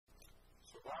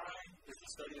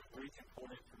study of Greek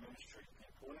important for ministry,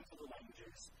 important for the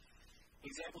languages,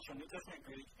 examples from New Testament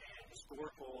Greek, and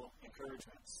historical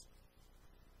encouragements.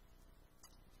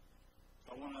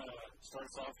 I want to start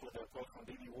us off with a quote from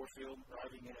B.B. Warfield,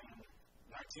 writing in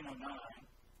 1909.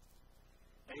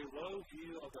 A low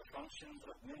view of the functions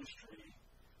of ministry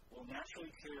will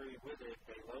naturally carry with it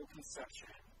a low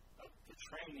conception of the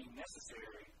training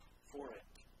necessary for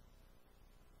it.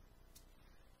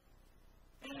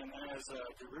 And as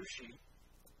Derushi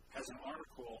has an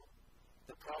article,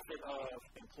 The Profit of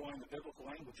Employing the Biblical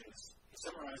Languages, he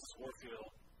summarizes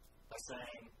Warfield by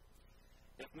saying,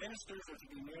 if ministers are to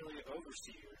be merely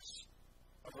overseers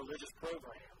of religious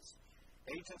programs,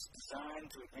 agents designed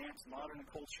to advance modern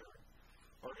culture,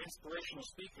 or inspirational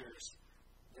speakers,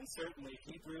 then certainly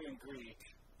Hebrew and Greek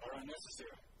are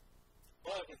unnecessary.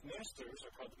 But if ministers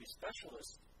are called to be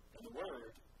specialists in the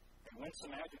Word and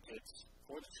winsome advocates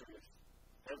for the truth,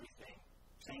 everything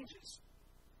changes.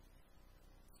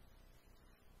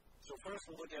 So first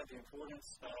we'll look at the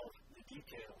importance of the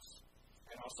details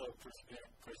and also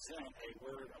present a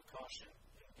word of caution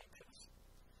in details.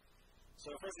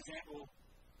 So the first example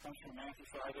comes from Matthew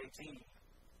 5:18.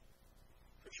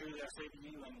 For truly I say to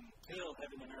you, until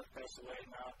heaven and earth pass away,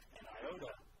 not an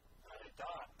iota, not a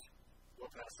dot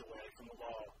will pass away from the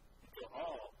law until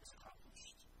all is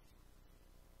accomplished.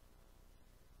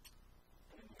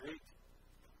 And in Greek,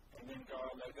 and then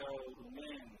God lego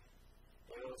umen,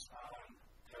 eos an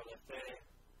telefe,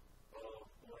 o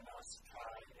unas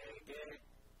kai ege,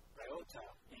 iota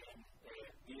in e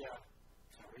mia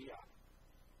karia.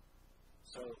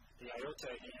 So the iota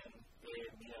in e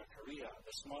mia karia,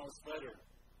 the smallest letter,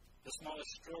 the smallest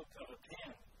stroke of a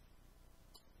pen.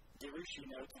 Derushi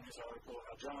notes in his article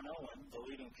how John Owen, the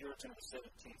leading Puritan of the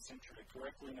 17th century,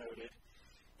 correctly noted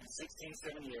in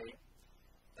 1678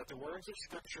 that the words of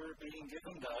Scripture being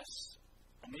given thus,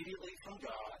 immediately from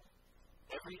God,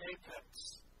 every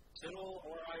apex, tittle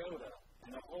or iota,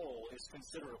 and the whole is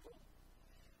considerable,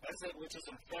 as that which is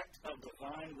an effect of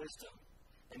divine wisdom,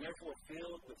 and therefore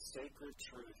filled with sacred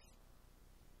truth.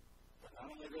 But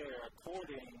not only there,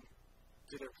 according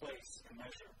to their place and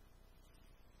measure.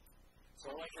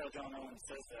 So I like how John Owen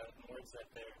says that and words that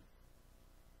there.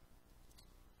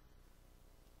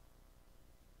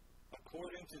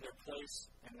 According to their place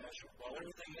and measure. While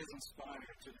everything is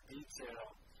inspired to the detail,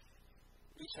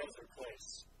 each has their place.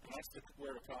 And that's the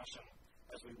word of caution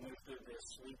as we move through this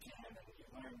weekend and we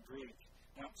learn Greek,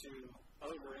 not to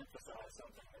overemphasize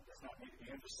something that does not need to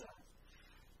be emphasized.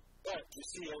 But to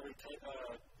see every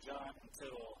jot and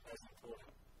tittle as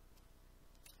important.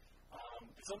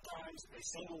 Sometimes a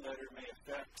single letter may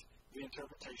affect the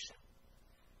interpretation,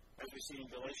 as we see in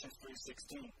Galatians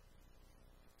 3:16.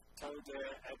 Tode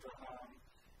Abraham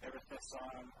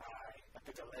erethesan I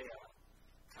epigalea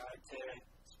kai te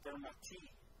spermati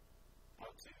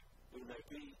autu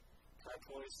ulebi kai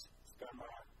pois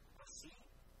sperma asi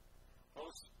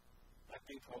os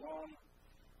epipolon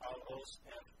al os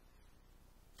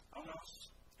onos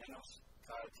enos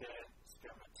kai te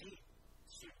spermati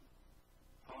su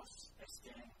os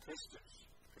estin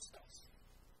Christus.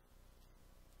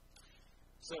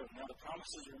 So, now the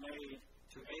promises are made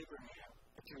to Abraham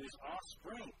and to his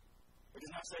offspring. It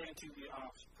does not say unto the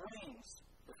offsprings,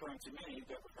 referring to many,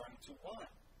 but referring to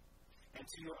one. And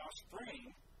to your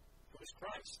offspring, who is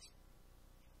Christ.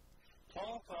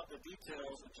 Paul thought the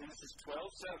details of Genesis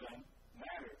 12:7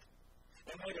 mattered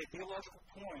and made a theological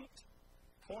point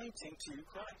pointing to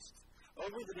Christ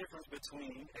over the difference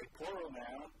between a plural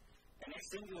noun and a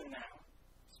singular noun.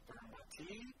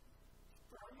 Spermati,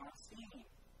 spermasi.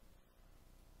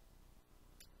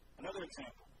 Another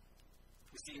example,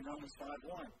 we see in Romans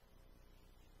 5:1.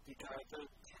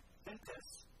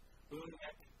 Dikaitos, un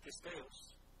ek pisteos,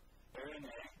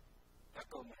 erene,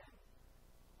 ekomen,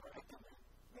 or ekomen.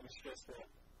 Let me stress that.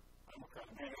 I'm a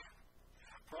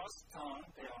proston,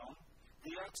 theon,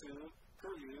 diatu,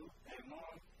 kuriu,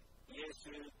 emon,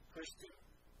 Jesu Christu.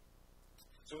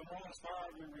 So in Romans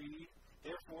 5 we read,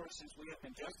 therefore, since we have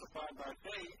been justified by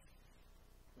faith,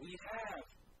 we have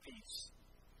peace.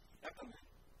 Ekomen,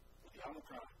 with the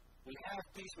Omicron. We have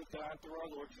peace with God through our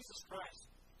Lord Jesus Christ.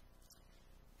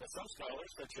 But some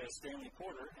scholars, such as Stanley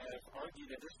Porter, have argued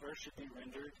that this verse should be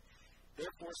rendered,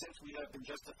 therefore, since we have been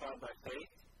justified by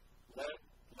faith,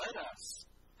 let us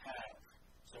have.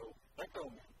 So,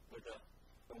 ekomen, with the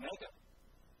omega,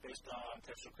 based on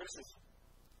textual criticism.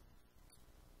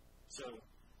 So,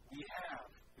 we have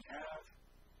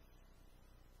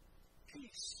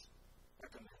peace.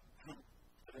 Ekomen.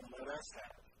 And then let us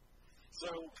have. So,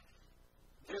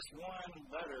 this one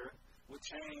letter would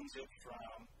change it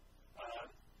from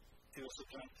to a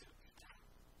subjunctive.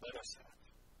 Let us have.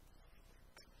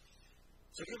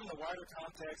 So given the wider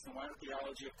context and wider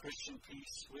theology of Christian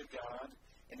peace with God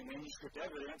and the manuscript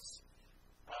evidence,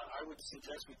 I would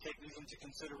suggest we take these into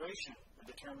consideration in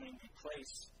determining the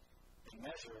place and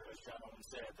measure, as John Owen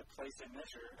said, the place and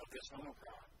measure of this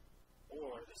omicron,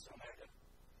 or this omega.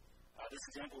 This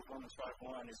example of Romans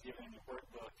 5:1 is given in your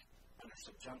workbook under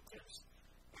subjunctives,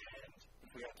 and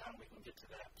if we have time, we can get to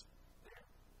that there.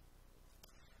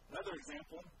 Another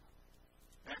example,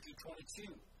 Matthew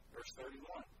 22, verse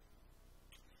 31.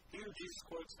 Here, Jesus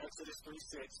quotes Exodus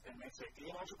 3:6 and makes a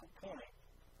theological point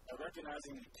of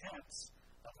recognizing the tense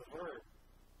of the verb.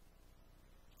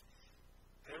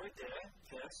 Peride,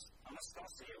 tes,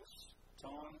 anastasios,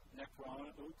 ton, nekron,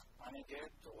 uk,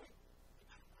 anegetoi,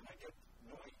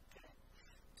 anegetoi,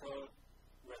 to,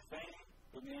 rethain,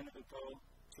 umin, upo,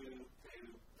 to,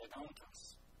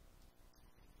 legantos.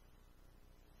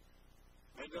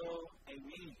 Ego,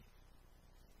 emi,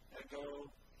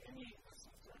 ego, emi. That's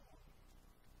the third one.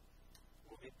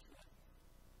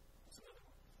 That's another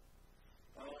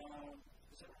one.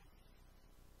 Is that right?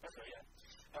 That's right,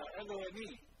 yeah. Ego,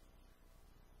 emi.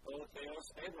 Theos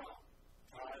Abraham,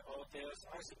 Kai Theos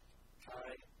Isaac,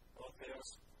 Kai Theos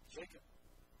Jacob.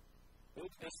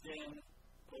 Ut estin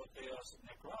Theos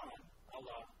Nekron,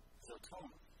 Allah Zoton.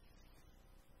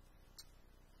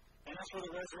 And as for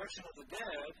the resurrection of the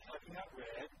dead, have you not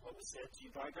read what was said to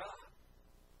you by God?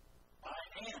 I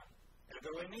am,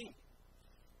 ergo eimi.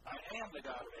 I am the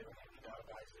God of Abraham, the God of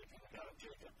Isaac, and the God of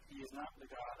Jacob. He is not the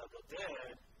God of the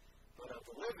dead, but of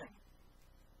the living.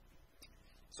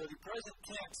 So the present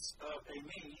tense of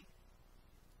eimi,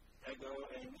 ego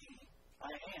eimi,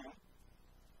 I am,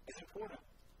 is important.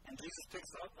 And Jesus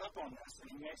picks up on this,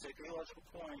 and he makes a theological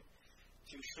point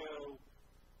to show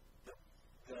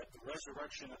that the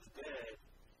resurrection of the dead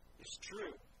is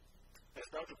true. As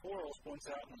Dr. Quarles points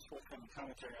out in his forthcoming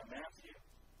commentary on Matthew,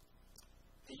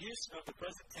 the use of the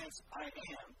present tense I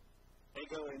am,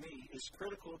 ego eimi, is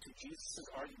critical to Jesus'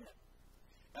 argument.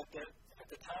 At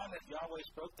the time that Yahweh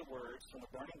spoke the words from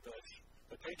the burning bush,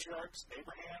 the patriarchs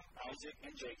Abraham, Isaac,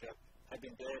 and Jacob had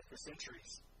been dead for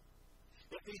centuries.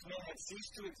 If these men had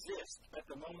ceased to exist at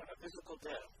the moment of physical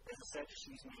death, as the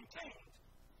Sadducees maintained,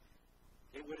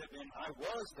 it would have been, I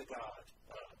was the God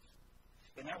of,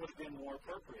 and that would have been more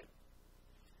appropriate.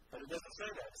 But it doesn't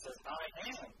say that. It says, I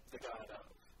am the God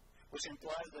of, which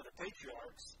implies that the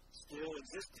patriarchs still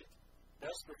existed,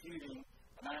 thus refuting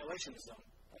annihilationism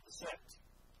of the sect.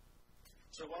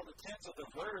 So while the tense of the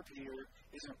verb here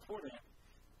is important,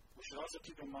 we should also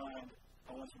keep in mind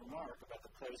Owen's remark about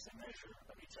the place and measure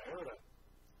of each iota.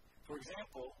 For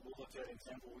example, we'll look at an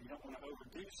example where you don't want to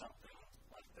overdo something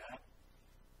like that.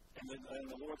 In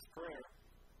the Lord's Prayer,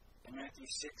 in Matthew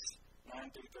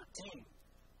 6:9-13.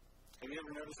 Have you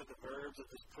ever noticed that the verbs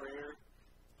of this prayer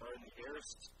are in the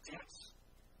aorist tense?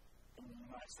 And you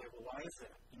might say, well, why is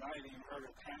that? You might have even heard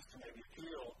a pastor maybe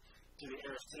appeal to the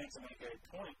aorist tense and make a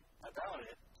point about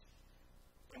it.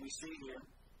 And we see here,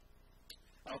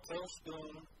 Altos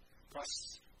dum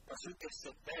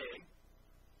pasukesete.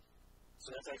 So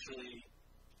that's actually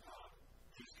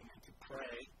used to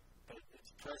pray, but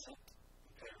it's present,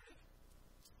 imperative.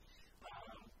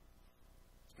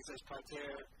 It says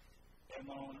pater,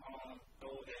 emon, on,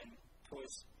 oden,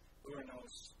 tois,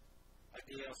 uranos,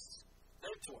 ideas,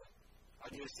 etoi,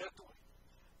 ideas etoi.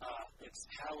 It's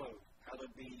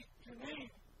hallowed be your name.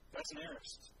 That's an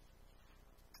aorist.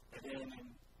 And then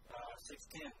in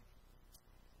 6:10,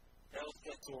 el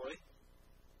etoi,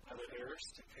 another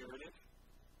aorist, imperative,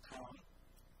 come.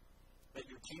 Let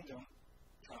your kingdom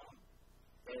come.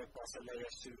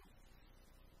 Basileiasu.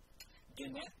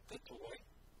 Genet etoi,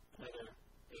 another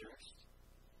aorist.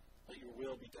 Let your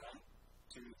will be done.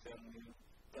 To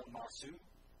the masu.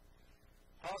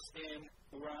 Has in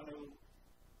uranu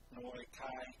noi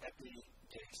kai epi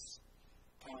des.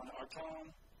 Ton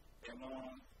arton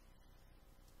emon.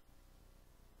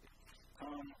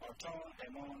 Ton arton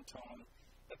emon ton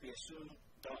epiasun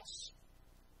dos.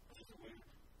 Which is a weird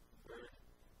word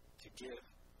to give,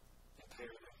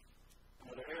 imperative.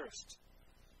 Another aorist.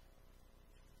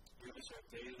 Give us our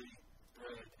daily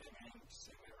bread. Amen.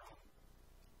 Sing it wrong.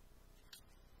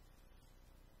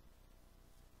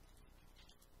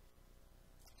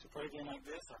 So pray again like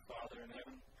this: Our Father in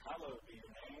heaven, hallowed be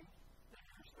your name. Your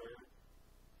word.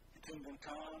 Your kingdom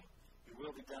come. Your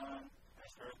will be done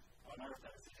on earth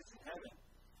as it is in heaven.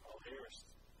 All aorist.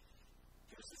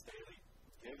 Give us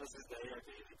this day our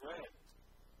daily bread.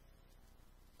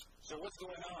 So what's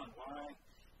going on? Why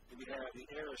do we have the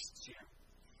aorists here?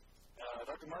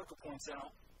 Dr. Merkel points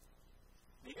out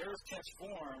the aorist tense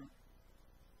form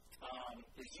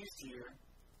is used here,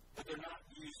 but they're not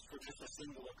used for just a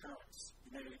single occurrence.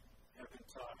 You may have been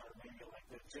taught, or maybe like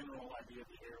the general idea of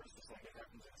the aorist is like it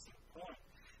happens at a single point.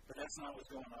 But that's not what's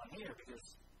going on here, because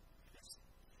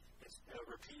it's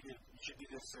repeated. You should do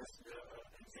this as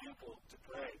an example to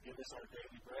pray. Give us our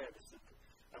daily bread. It's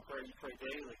a prayer you pray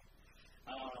daily.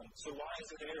 So why is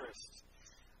it aorist?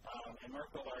 And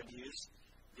Merkel argues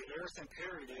the aorist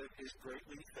imperative is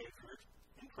greatly favored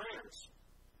in prayers.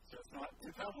 So it's not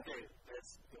too complicated.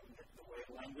 That's the way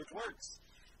the language works.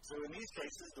 So in these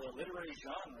cases, the literary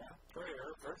genre,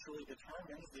 prayer, virtually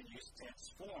determines the use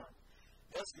tense form.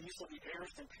 Thus, the use of the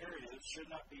aorist imperative should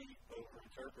not be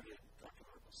overinterpreted, Dr.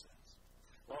 Merkel says.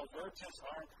 While verb tense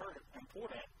are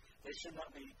important, they should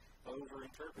not be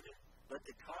overinterpreted. Let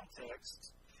the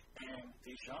context and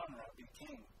the genre be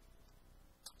king.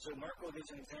 So Merkel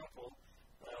gives an example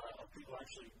of people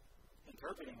actually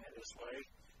interpreting it this way.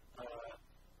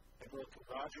 The book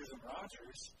Rogers and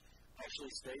Rogers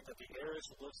actually state that the aorist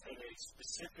looks at a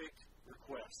specific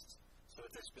request. So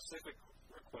it's a specific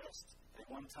request, a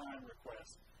one-time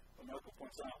request. But Merkel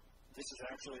points out this is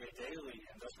actually a daily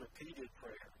and thus repeated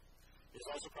prayer. It's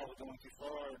also probably going too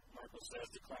far, Merkel says,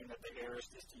 to claim that the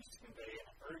aorist is used to convey an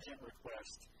urgent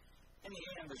request. In the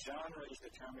end, the genre is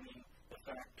determining the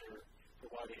factor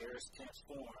for why the aorist tense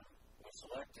form was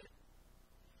selected.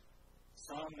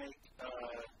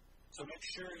 So make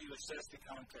sure you assess the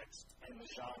context and the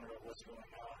genre of what's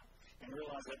going on, and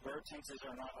realize that verb tenses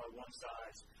are not a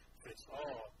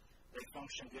one-size-fits-all. They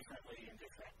function differently in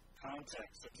different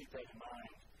contexts, so keep that in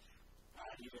mind.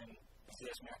 Even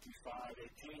as Matthew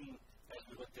 5:18, as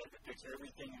we looked at, depicts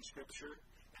everything in Scripture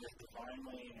as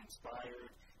divinely inspired,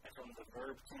 and from the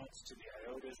verb tense to the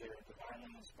iotas, they are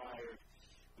divinely inspired.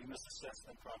 We must assess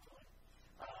them properly.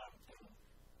 And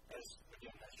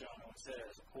as John Owen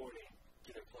says, according to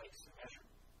their place and measure.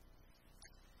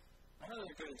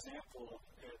 Another good example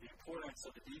of the importance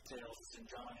of the details is in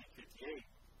John 8:58.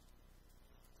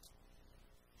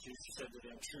 Jesus said to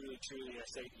them, "Truly, truly, I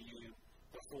say to you,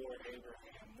 before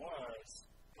Abraham was,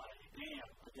 I am."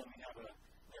 Again, we have an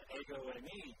ego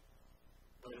eimi,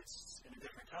 but it's in a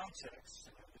different context,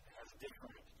 and it has a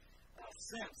different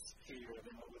sense here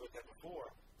than what we looked at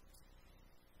before.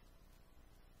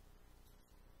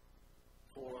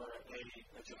 For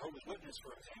a Jehovah's Witness,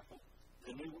 for example,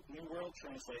 the New World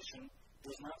Translation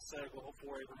does not say, well,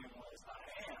 before Abraham was,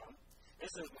 I am.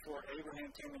 It says, before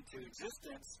Abraham came into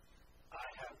existence, I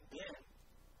have been.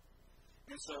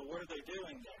 And so what are they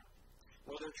doing there?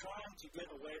 Well, they're trying to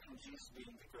get away from Jesus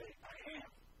being the great I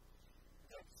am.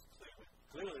 That's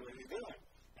clearly what he's doing.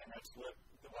 And that's what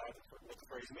the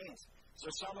phrase means.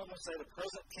 So some of them say the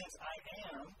present tense I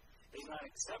am is not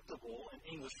acceptable in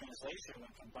English translation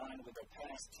when combined with a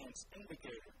past tense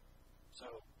indicator. So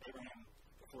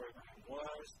before Abraham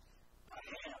was, I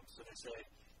am. So they say,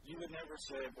 you would never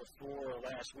say before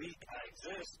last week I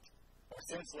exist, or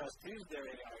since last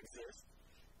Tuesday I exist.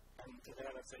 And to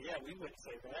that I'd say, yeah, we wouldn't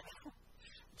say that.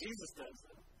 Jesus does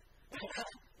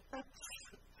that.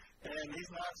 And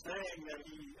he's not saying that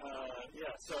he,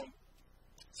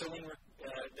 So when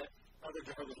other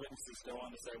Jehovah's Witnesses go on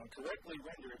to say, when correctly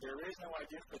rendered, there is no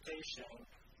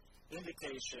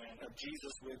indication of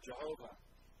Jesus with Jehovah.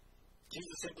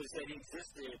 Jesus simply said he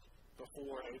existed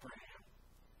before Abraham,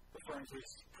 referring to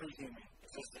his pre-human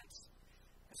existence.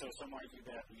 And so some argue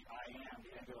that the I am,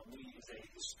 the ego eimi, is a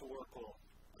historical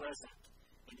present.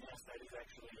 And yes, that is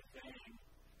actually a thing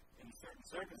in certain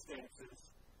circumstances,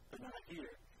 but not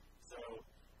here. So,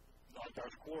 like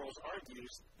Dr. Quarles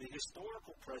argues, the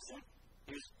historical present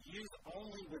is used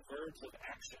only with verbs of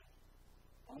action.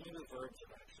 Only with verbs of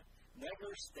action. Never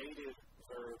stated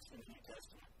verbs in the New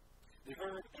Testament. The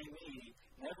verb eimi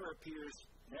never appears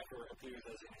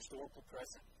as an historical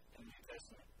present in the New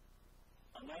Testament.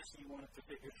 Unless you want to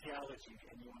fit your theology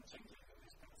and you want to change it in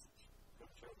this passage.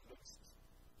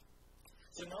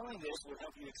 So knowing this will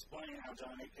help you explain how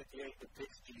John 8:58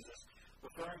 depicts Jesus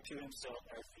referring to himself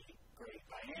as the great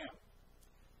I am.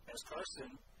 As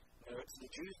Carson notes, the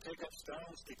Jews pick up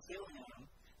stones to kill him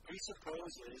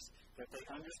presupposes that they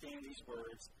understand these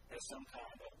words as some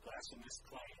kind of blasphemous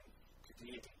claim to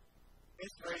deity.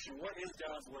 Inspiration, what is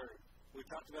God's Word? We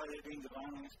talked about it being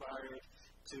divinely inspired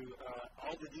to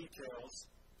all the details.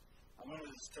 I want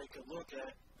to just take a look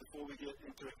at, before we get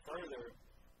into it further,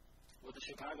 with the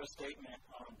Chicago Statement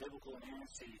on Biblical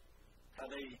Inerrancy, how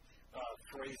they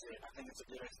phrase it. I think it's a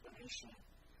good explanation.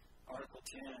 Article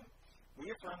 10,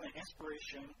 we affirm that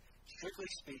inspiration, strictly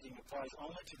speaking, applies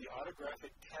only to the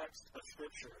autographic text of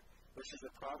Scripture, which is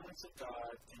the providence of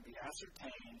God, can be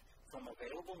ascertained from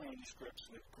available manuscripts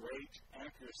with great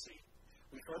accuracy.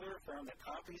 We further affirm that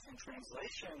copies and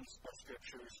translations of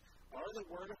Scriptures are the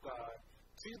Word of God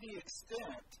to the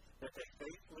extent that they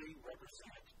faithfully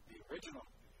represent the original.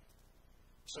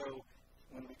 So,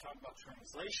 when we talk about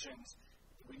translations,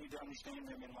 we need to understand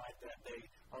them in light that they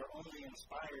are only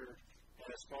inspired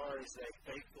as far as they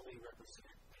faithfully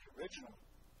represent the original.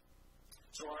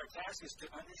 So our task is to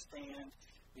understand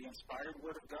the inspired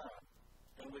Word of God,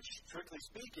 in which, strictly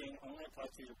speaking, only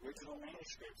applies to the original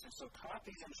manuscripts. And so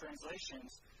copies and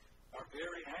translations are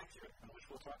very accurate, and which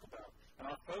we'll talk about.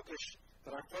 And our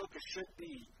focus should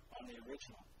be on the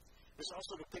original. This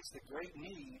also depicts the great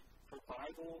need for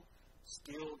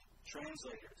Bible-skilled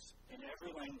translators in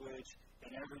every language,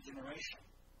 in every generation,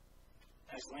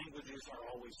 as languages are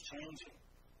always changing.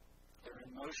 They're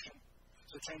in motion.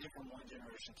 So changing from one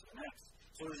generation to the next.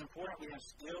 So it is important we have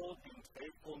skilled and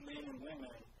faithful men and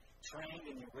women trained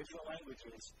in the original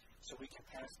languages so we can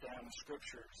pass down the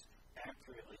Scriptures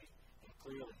accurately and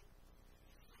clearly.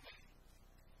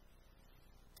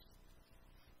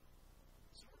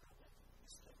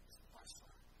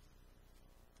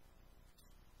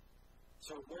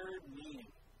 So word meaning.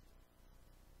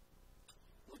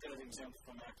 Look at an example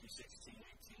from Matthew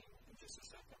 16:18 in just a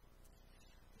second.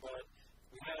 But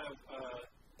we have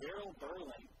Daryl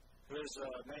Berlin, who has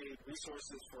made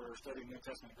resources for studying New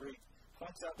Testament Greek,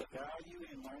 points out the value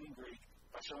in learning Greek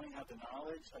by showing how the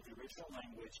knowledge of the original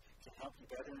language can help you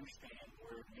better understand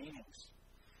word meanings,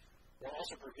 while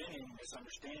also preventing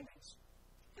misunderstandings.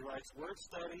 He writes, word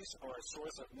studies are a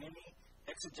source of many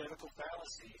exegetical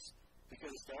fallacies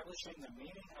because establishing the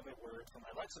meaning of a word from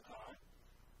a lexicon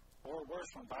or worse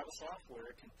from Bible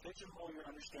software can pigeonhole your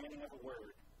understanding of a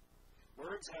word.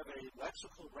 Words have a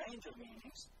lexical range of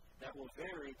meanings that will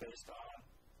vary based on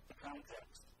the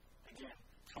context. Again,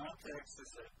 context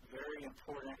is very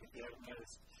important if you haven't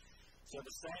noticed. So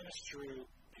the same is true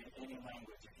in any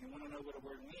language. If you want to know what a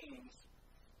word means,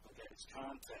 look at its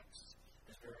context.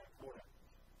 It's very important.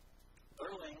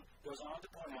 Berling goes on to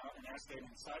point out and ask an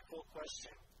insightful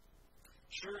question.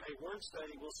 Sure, a word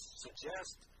study will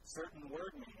suggest certain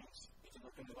word meanings. You can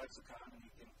look in the lexicon and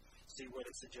you can see what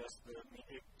it suggests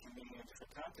it can mean in a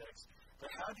different context. But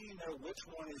how do you know which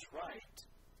one is right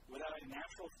without a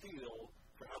natural feel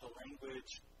for how the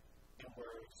language and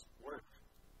words work?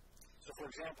 So, for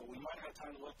example, we might have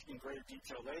time to look in greater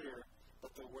detail later,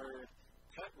 but the word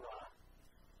petra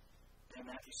in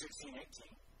Matthew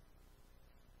 16:18,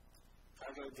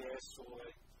 kago de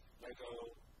soy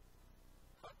lego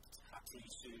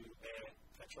hatisu e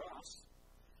petros,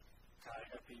 kai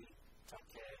epi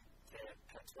take te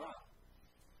petra.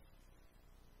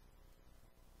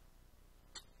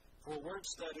 For word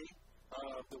study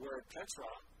of the word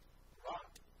petra,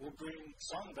 rock, will bring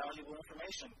some valuable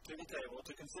information to the table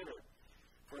to consider.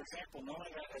 For example,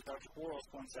 knowing that, as Dr. Quarles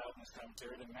points out in his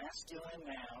commentary, the masculine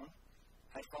noun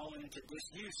had fallen into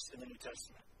disuse in the New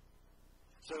Testament.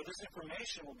 So this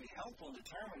information will be helpful in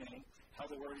determining how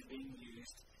the word is being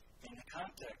used in the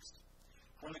context.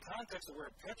 For in the context, the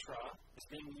word petra is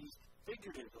being used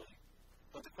figuratively.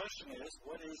 But the question is,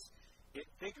 what is it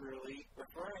figuratively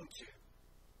referring to?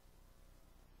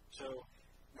 So,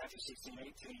 Matthew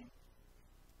 16:18,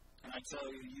 and I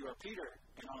tell you, you are Peter,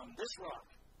 and on this rock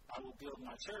I will build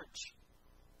my church.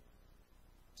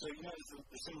 So you notice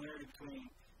the similarity between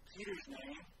Peter's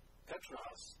name,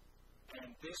 Petros,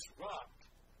 and this rock,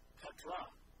 Petra,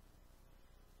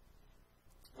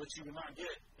 which you will not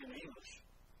get in English.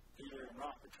 Peter and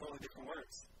rock are totally different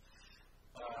words.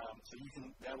 So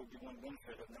that would be one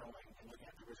benefit of knowing and looking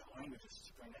at the original languages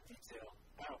to bring that detail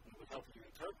out, and it would help you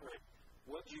interpret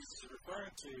what Jesus is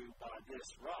referring to by this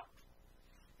rock.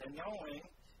 And knowing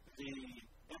the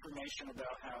information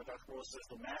about how Dr. Quarles says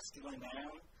the masculine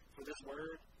noun for this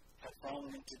word had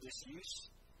fallen into disuse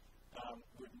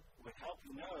would help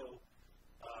you know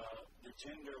the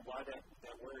gender, why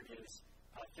that word is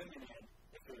feminine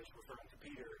if it is referring to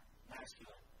Peter,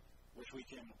 masculine, which we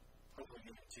can hopefully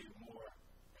get into more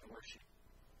in the worksheet.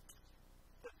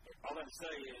 But all that to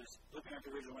say is, looking at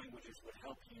the original languages would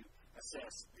help you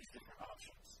assess these different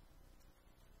options.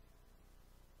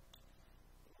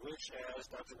 Which, as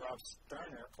Dr. Rob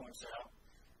Sterner points out,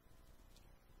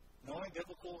 knowing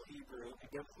biblical Hebrew and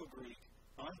biblical Greek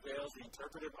unveils the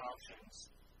interpretive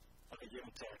options of a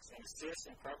given text and assists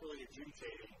in properly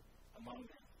adjudicating among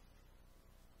them.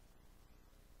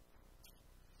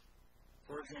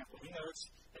 For example, he notes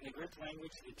in the Greek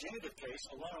language, the genitive case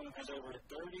alone has over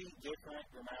 30 different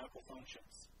grammatical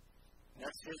functions. And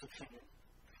that's his opinion.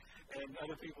 And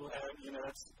other people have,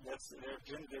 their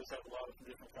genitives have a lot of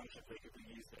different functions they could be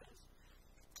used as.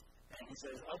 And he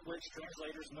says, of which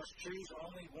translators must choose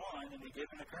only one in a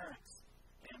given occurrence.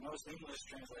 And most English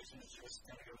translations just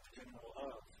kind of go with the general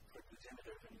of for the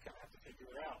genitive, and you kind of have to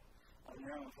figure it out on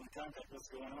your own from the context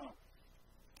what's going on.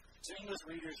 So English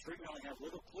readers frequently have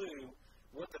little clue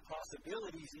what the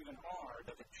possibilities even are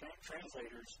that the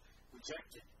translators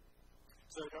rejected.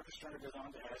 So Dr. Sterner goes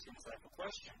on to ask an insightful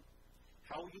question.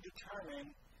 How will you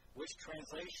determine which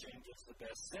translation gives the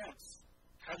best sense?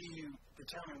 How do you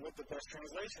determine what the best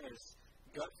translation is?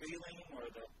 Gut feeling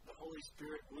or the Holy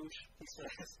Spirit whoosh, he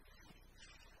says?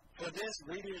 For this,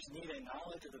 readers need a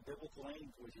knowledge of the biblical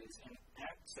languages and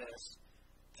access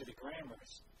to the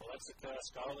grammars, lexica,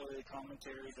 scholarly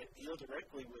commentaries that deal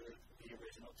directly with the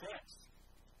original text.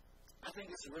 I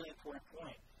think it's a really important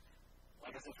point.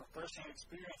 Like I said, from first-hand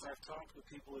experience, I've talked with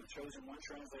people who have chosen one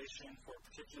translation for a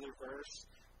particular verse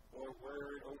or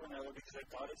word over another because they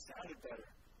thought it sounded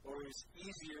better or it was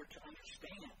easier to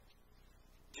understand.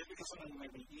 Just because something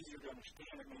may be easier to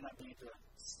understand, it may not be the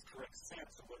correct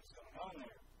sense of what's going on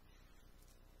there.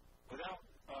 Without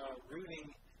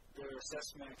rooting their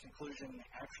assessment and conclusion in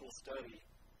the actual study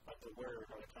of the word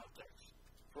or the context.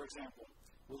 For example,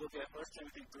 we'll look at 1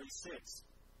 Timothy 3:6.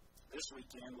 This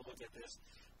weekend, we'll look at this.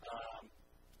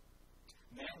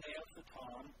 Man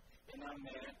neophyton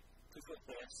iname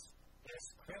tukothes es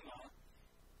krema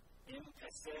in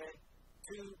esse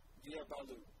tu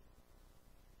diabalu.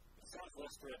 It sounds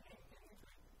less threatening in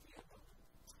Greek.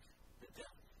 The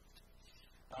devil.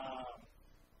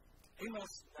 He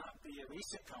must not be a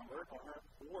recent convert,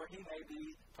 or he may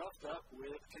be puffed up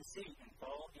with conceit and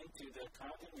fall into the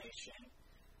condemnation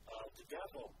of the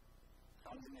devil.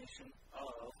 Condemnation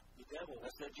of the devil.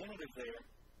 That's that genitive there.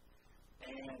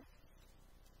 And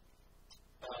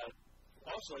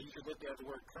also, you could look at the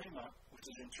word prima, which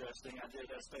is interesting. I did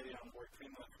a study on the word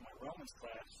prima for my Romans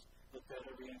class. Looked at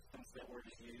every instance that word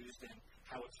is used and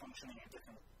how it's functioning in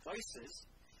different places.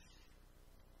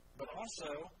 But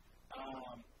also,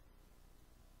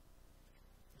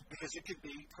 because it could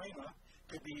be prima,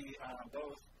 could be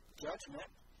both judgment,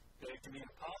 it can be in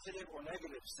a positive or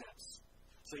negative sense.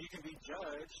 So you can be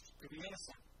judged to be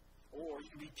innocent, or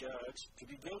you can be judged to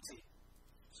be guilty.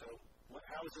 So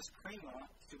how is this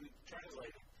prima to be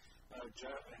translated? And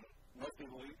most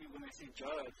people, when they see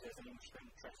judge as an English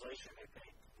translation, they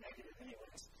think negative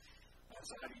anyways.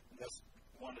 So that's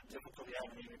one of the difficulty I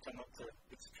haven't even come up to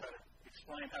try to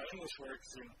explain how English works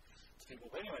to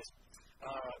people. But anyways,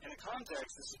 in the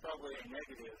context, this is probably a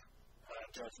negative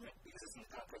judgment because it's in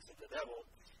the context of the devil,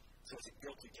 so it's a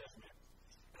guilty judgment.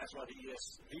 That's why the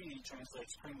ESV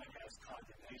translates prima as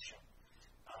condemnation.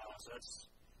 So that's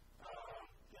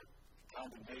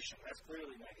condemnation. That's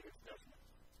clearly negative judgment.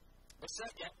 But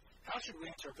second, how should we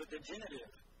interpret the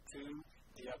genitive to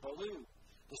diabolou?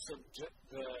 The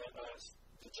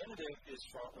genitive is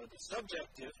the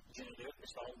subjective genitive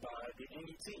is followed by the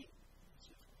NET.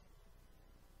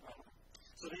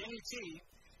 So the NET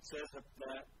says that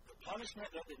the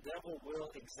punishment that the devil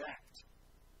will exact.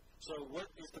 So what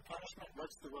is the punishment?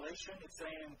 What's the relation? It's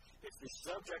saying it's the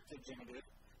subjective genitive,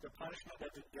 the punishment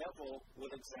that the devil will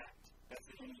exact. That's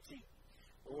the NET.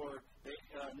 Or the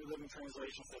New Living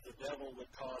Translation says the devil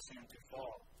would cause him to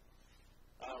fall.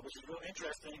 Which is real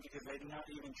interesting because they do not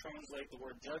even translate the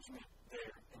word judgment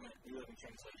there in the New Living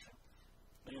Translation.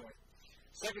 Anyway,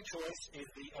 second choice is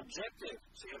the objective.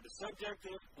 So you have the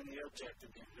subjective and the objective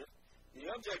genitive. The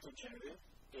objective genitive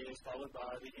is followed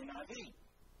by the NIV.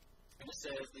 And it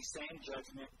says the same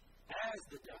judgment as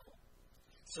the devil.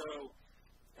 So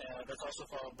that's also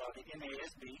followed by the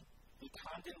NASB, the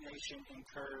condemnation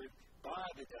incurred by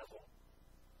the devil.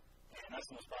 And that's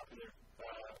the most popular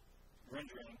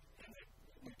rendering in the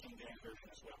New King James Version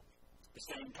as well. The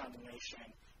same condemnation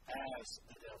as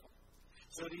the devil.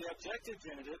 So the objective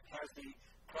genitive has the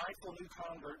prideful new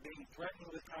convert being threatened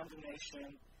with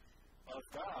condemnation of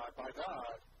God, by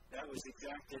God, that was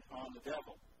exacted on the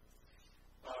devil.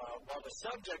 While the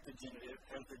subjective genitive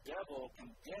has the devil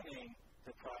condemning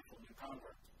the prideful new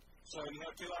convert. So you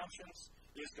have two options.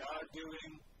 Is God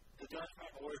doing the judgment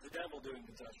or is the devil doing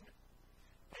the judgment?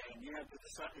 And you have to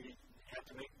decide, you have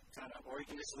to make kind of, or you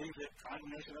can just leave it,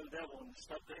 condemnation of the devil, and just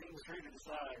let the English reader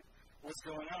decide what's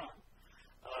going on.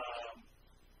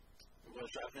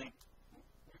 Which I think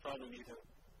we probably need to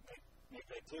make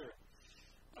that clear.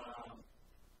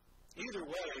 Either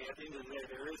way, at the end of the day,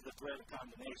 there is the threat of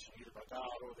condemnation, either by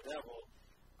God or the devil.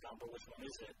 But which one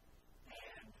is it?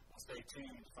 And I'll stay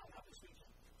tuned to find out this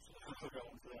weekend. So we'll go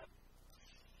into that.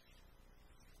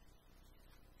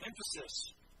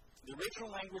 Emphasis. The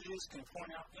original languages can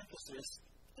point out emphasis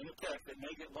in a text that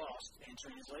may get lost in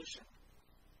translation.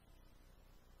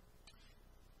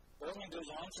 Erling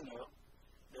goes on to note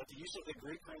that the use of the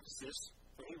Greek emphasis,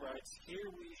 where he writes,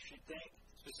 here we should think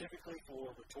specifically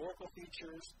for rhetorical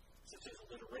features such as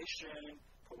alliteration,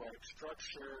 poetic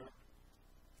structure,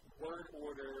 word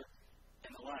order,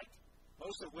 and the like.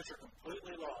 most of which are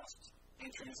completely lost in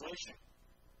translation,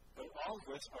 but all of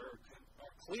which are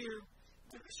clear,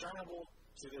 they're discernible,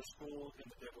 so they're schooled in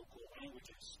the biblical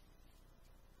languages.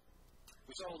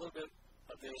 We saw a little bit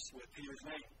of this with Peter's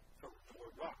name for the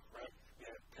word rock, right? We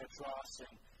have Petros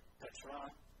and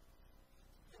Petron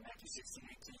in Matthew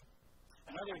 16:18.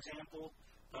 Another example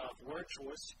of word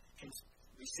choice can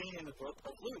be seen in the book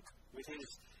of Luke with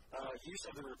his use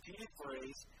of the repeated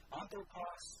phrase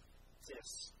anthropos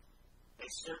tis, a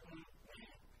certain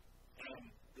man.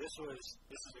 And this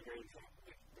is a great example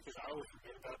because I always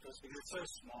forget about this because it's so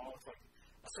small. It's like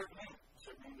a certain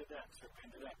man did that, a certain man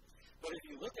did that. But if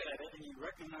you look at it and you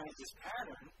recognize this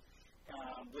pattern,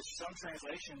 which some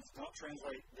translations don't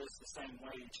translate this the same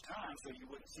way each time, so you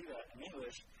wouldn't see that in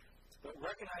English, but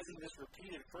recognizing this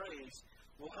repeated phrase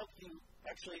will help you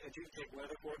actually adjudicate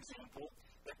whether, for example,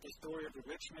 that the story of the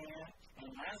rich man and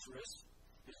Lazarus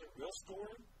is a real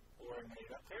story or a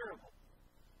made-up parable.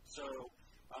 So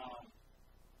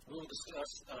we'll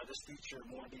discuss this feature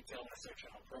more in detail in a section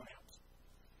on pronouns.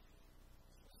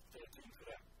 Stay tuned for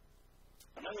that.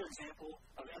 Another example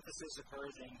of emphasis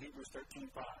occurs in Hebrews 13:5.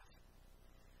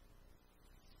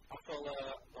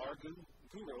 Aphala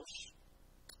larguros,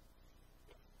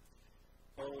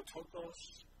 o topos,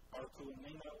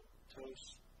 arkuamino, tos,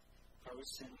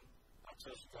 harisin,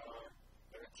 atos gar,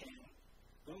 erakin,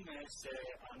 ume se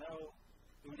ano,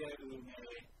 ude ume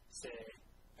se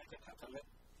ekatatalep,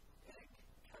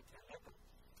 ekatatalep.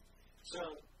 So,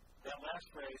 that last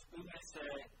phrase, ume se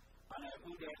ano,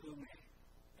 ude ume,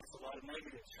 that's a lot of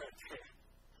negatives right there.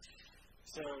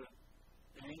 So,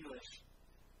 in English,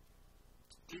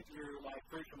 keep your life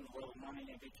free from the love of money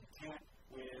and be content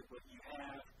with what you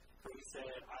have. For he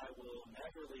said, I will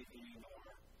never leave you nor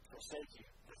forsake you.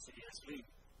 That's the ESV.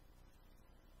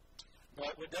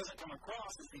 But what doesn't come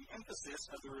across is the emphasis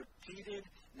of the repeated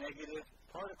negative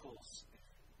particles.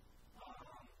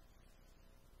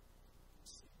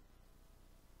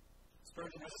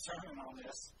 Spurgeon has a sermon on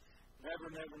this. Never,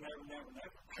 never, never, never,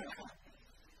 never.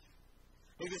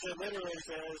 Because it literally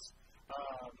says,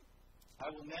 I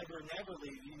will never, never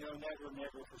leave you, no, never,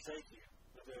 never forsake you.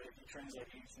 But if you translate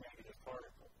each negative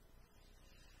particle.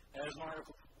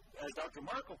 As Dr.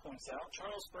 Markle points out,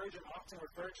 Charles Spurgeon often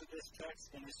referred to this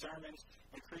text in his sermons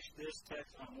and preached this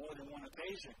text on more than one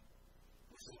occasion.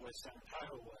 This is what his sermon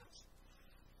title was.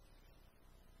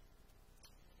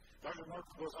 Dr.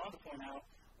 Markle goes on to point out,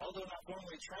 although not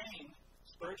formally trained,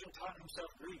 Spurgeon taught himself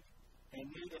Greek and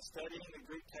knew that studying the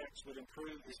Greek text would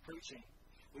improve his preaching.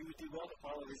 We would do well to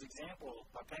follow his example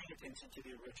by paying attention to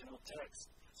the original text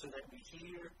so that we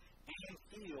hear and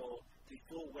feel the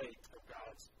full weight of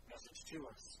God's message to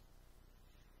us.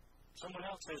 Someone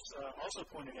else has also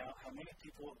pointed out how many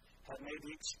people have made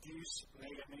the excuse,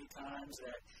 made it many times,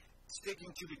 that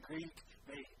sticking to the Greek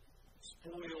may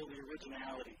spoil the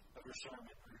originality of your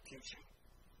sermon or your teaching.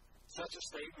 Such a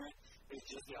statement is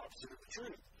just the opposite of the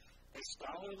truth. A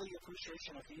scholarly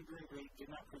appreciation of Hebrew and Greek did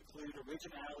not preclude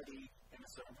originality in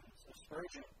the sermons of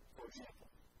Spurgeon, for example.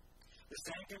 The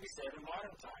same can be said in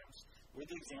modern times, with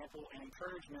the example and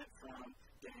encouragement from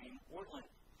Dane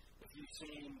Ortlund. If you've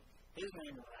seen his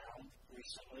name around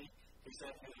recently, he's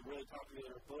had a really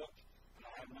popular book, and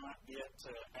I have not yet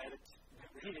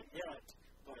read it yet,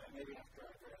 but maybe after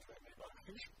I graduate,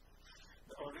 maybe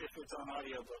or if it's on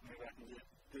audiobook, maybe I can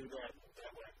do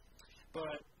that way.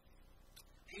 But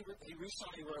he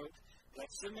recently wrote that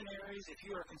seminaries, if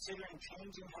you are considering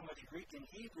changing how much Greek and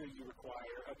Hebrew you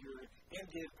require of your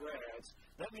MDiv grads,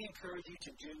 let me encourage you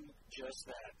to do just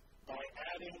that by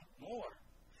adding more.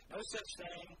 No such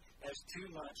thing as too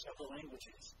much of the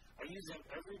languages. I use them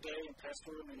every day in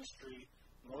pastoral ministry,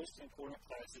 most important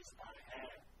classes I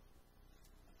have.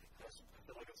 I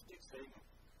feel like it's a big statement.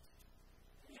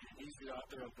 And he's the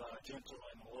author of Gentle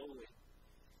and Lowly,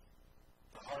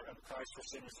 the heart of Christ for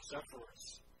sinners and sufferers,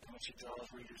 in which he draws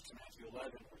readers to Matthew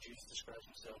 11, where Jesus describes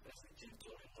himself as the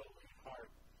gentle and lowly in heart,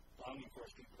 longing for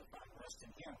his people to find rest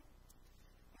in him.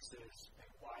 This is a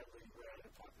widely read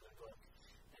and popular book,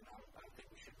 and I think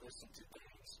we should listen to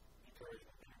Dane's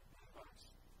encouragement and advice.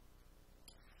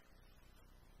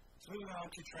 So moving on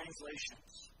to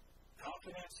translations.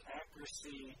 Confidence,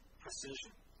 accuracy,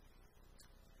 precision.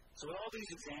 So with all these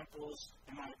examples,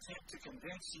 in my attempt to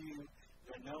convince you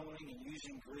that knowing and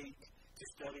using Greek to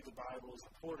study the Bible is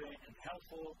important and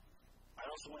helpful, I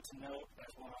also want to note,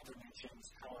 as one author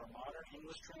mentions, how our modern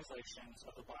English translations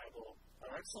of the Bible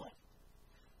are excellent.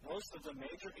 Most of the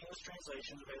major English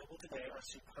translations available today are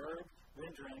superb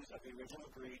renderings of the original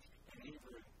Greek and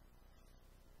Hebrew.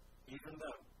 Even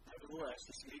though, nevertheless,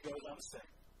 he goes on to say,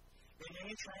 in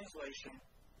any translation,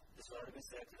 this has already been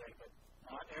said today, but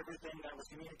Not everything that was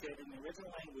communicated in the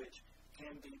original language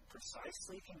can be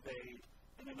precisely conveyed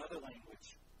in another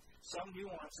language. Some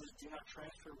nuances do not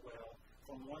transfer well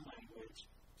from one language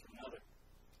to another.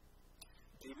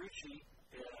 DeRucci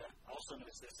also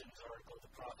notes this in his article,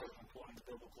 The Profit of Employing the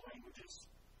Biblical Languages.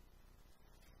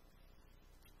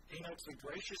 He notes the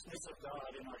graciousness of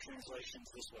God in our translations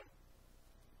this way.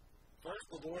 First,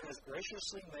 the Lord has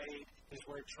graciously made His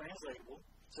word translatable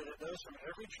so that those from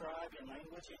every tribe and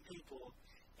language and people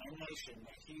and nation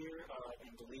may hear of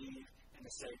and believe in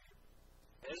the Savior.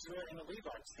 Ezra and the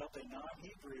Levites helped a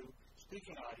non-Hebrew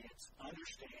speaking audience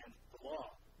understand the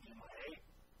law, Nehemiah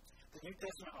 8. The New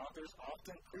Testament authors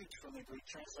often preach from the Greek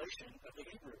translation of the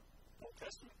Hebrew, Old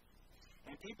Testament.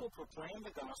 And people proclaimed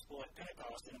the gospel at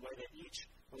Pentecost in a way that each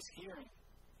was hearing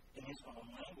in his own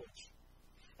language.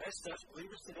 As such,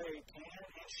 believers today can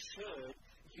and should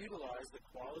utilize the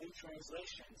quality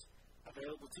translations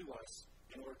available to us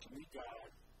in order to meet God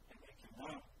and make Him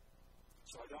known.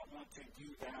 So I don't want to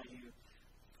devalue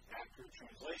accurate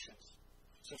translations.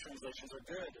 So translations are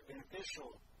good, they're beneficial,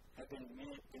 have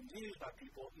been used by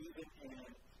people even in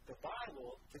the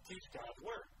Bible to teach God's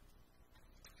Word.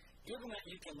 Given that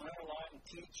you can learn a lot and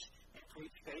teach and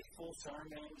preach faithful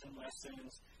sermons and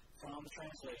lessons from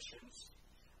translations,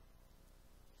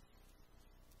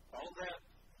 all that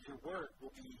your work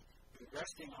will be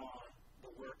resting on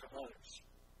the work of others,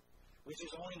 which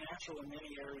is only natural in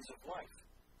many areas of life.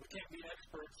 We can't be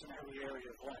experts in every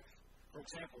area of life. For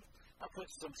example, I put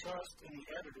some trust in the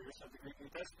editors of the Greek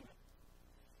New Testament.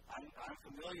 I'm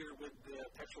familiar with the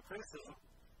textual criticism.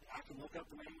 I can look up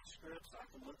the manuscripts, I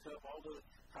can look up all the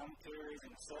commentaries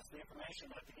and assess the information,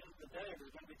 but at the end of the day,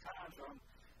 there's going to be times where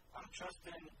I'm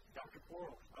trusting Dr.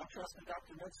 Quarles, I'm trusting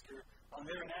Dr. Metzger on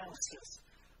their analysis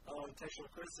of textual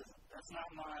criticism. That's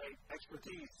not my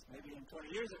expertise. Maybe in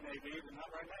 20 years it may be, but not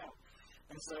right now.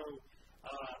 And so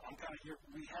I'm kind of here.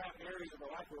 We have areas of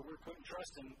our life where we're putting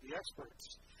trust in the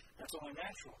experts. That's only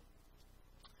natural.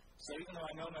 So even though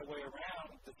I know my way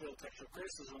around the field of textual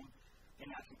criticism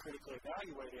and I can critically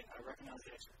evaluate it, I recognize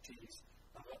the expertise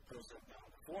of what those have done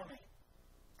before me.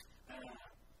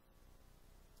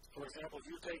 For example, if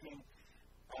you're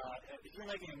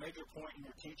making a major point in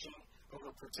your teaching over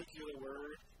a particular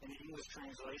word in the English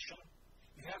translation,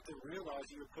 you have to realize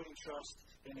you're putting trust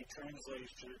in a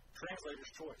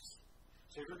translator's choice.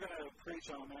 So if you're going to preach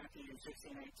on Matthew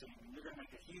 16:18, and you're going to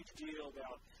make a huge deal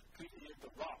about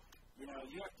the rock, you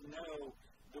have to know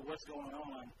what's going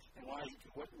on and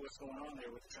what's going on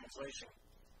there with the translation.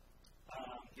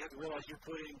 You have to realize you're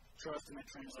putting trust in the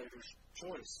translator's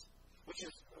choice, which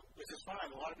is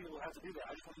fine. A lot of people have to do that.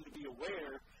 I just want you to be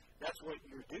aware that's what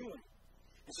you're doing.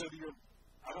 And so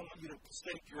I don't want you to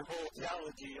stake your whole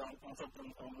theology on something,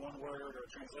 on one word or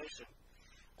translation.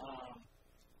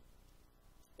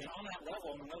 And on that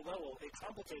level, it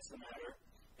complicates the matter,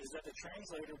 is that the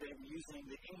translator may be using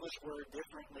the English word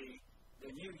differently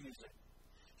than you use it.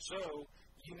 So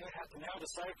you may have to now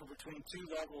decipher between two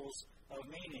levels of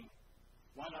meaning.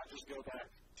 Why not just go back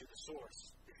to the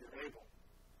source if you're able?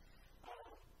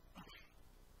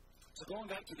 So going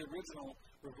back to the original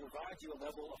will provide you a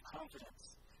level of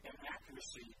confidence and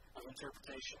accuracy of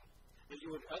interpretation that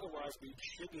you would otherwise be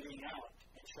distributing out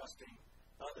and trusting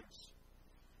others.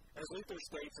 As Luther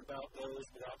states about those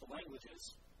without the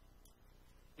languages,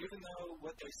 even though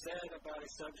what they said about a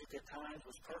subject at times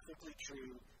was perfectly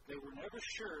true, they were never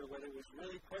sure whether it was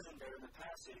really present there in the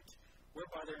passage,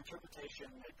 whereby their interpretation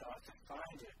they thought to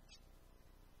find it.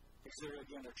 Because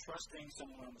again, they're trusting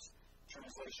someone's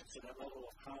translation, so that level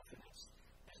of confidence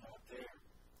is not there.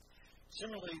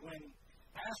 Similarly, when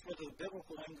asked whether the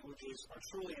biblical languages are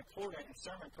truly important in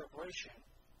sermon preparation,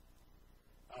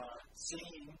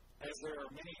 seeing as there are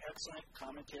many excellent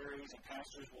commentaries and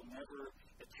pastors will never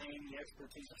attain the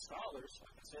expertise of scholars,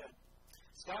 like I said,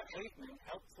 Scott Hageman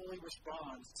helpfully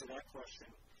responds to that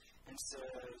question and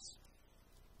says,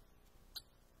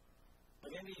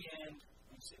 but in the end,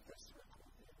 let me see if that's the right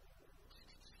quote.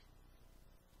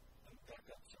 Let me back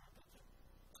up, sorry about that.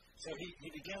 So he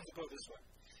begins the quote this way.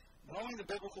 Knowing the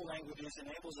biblical languages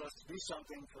enables us to do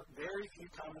something for very few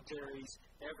commentaries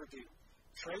ever do.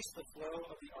 Trace the flow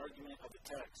of the argument of the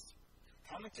text.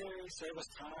 Commentaries save us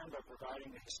time by providing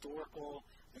the historical,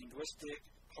 linguistic,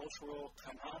 cultural,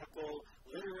 canonical,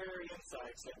 literary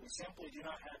insights that we simply do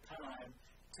not have time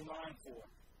to mine for.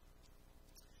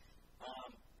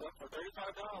 But for $35,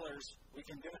 we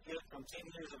can benefit from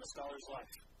 10 years of a scholar's life.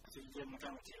 That's what you get in the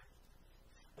commentary.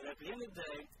 But at the end of the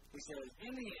day, he says,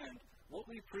 in the end, what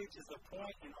we preach is the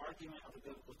point and argument of the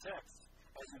biblical text,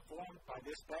 as informed by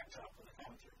this backdrop of the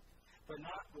commentary, but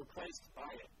not replaced by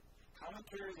it.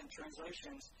 Commentaries and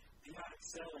translations do not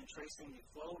excel in tracing the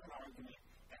flow of an argument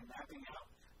and mapping out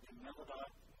the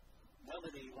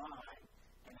melody line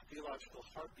and the theological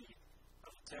heartbeat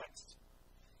of the text.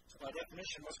 So by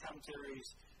definition, most commentaries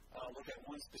look at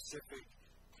one specific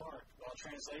part, while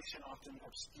translation often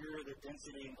obscure the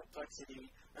density and complexity,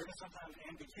 or even sometimes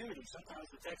ambiguity. Sometimes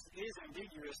the text is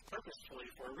ambiguous purposefully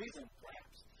for a reason,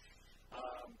 perhaps.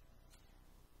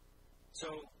 So,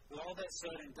 with all that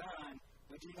said and done,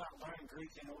 we do not learn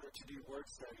Greek in order to do word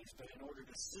studies, but in order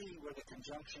to see where the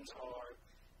conjunctions are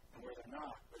and where they're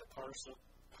not, where the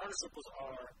participles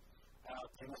are,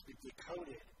 they must be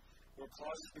decoded, where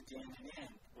clauses begin and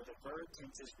end, where the verb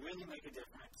tenses really make a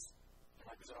difference.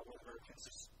 Like I said, where the verb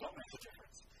tenses don't make a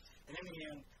difference. And in the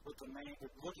end, we're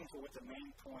looking for what the main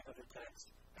point of the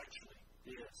text actually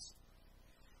is.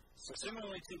 So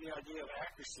similarly to the idea of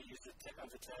accuracy of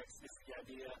the text is the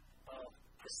idea of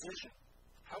precision.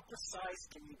 How precise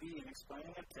can you be in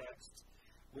explaining a text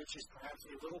which is perhaps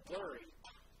a little blurry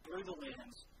through the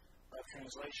lens of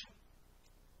translation?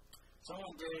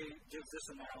 Someone gives this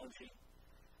analogy.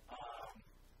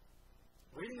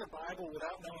 Reading the Bible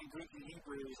without knowing Greek and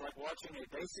Hebrew is like watching a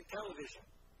basic television,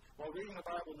 while reading the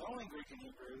Bible knowing Greek and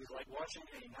Hebrew is like watching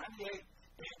a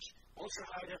 98-inch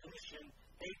ultra-high-definition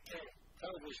 8K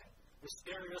television with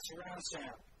stereo surround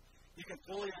sound. You can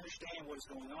fully understand what is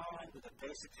going on with a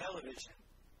basic television,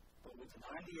 but with the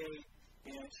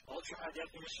 98-inch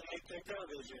ultra-high-definition 8K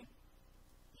television,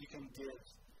 you can give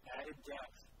added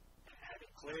depth and added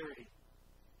clarity.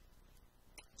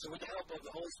 So with the help of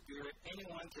the Holy Spirit,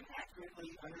 anyone can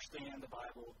accurately understand the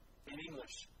Bible in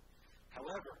English.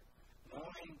 However,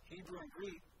 knowing Hebrew and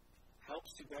Greek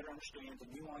helps to better understand the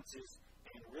nuances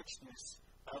and richness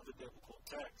of the biblical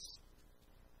text.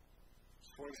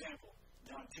 For example,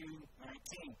 John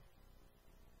 2:19.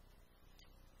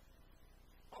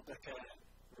 Obeka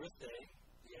Ruthe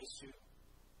Yesu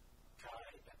Kai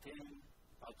Atin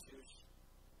Altus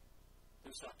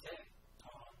Usate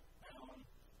Tom Aon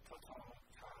Katon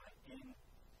in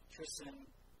Tristan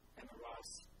and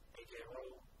Maras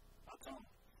Egero Atom.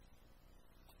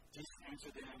 Jesus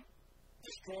answered them,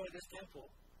 destroy this temple,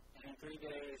 and in 3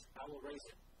 days I will raise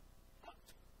it up.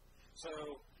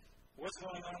 So, what's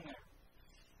going on there?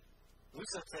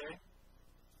 Lusate,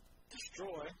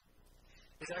 destroy,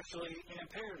 is actually an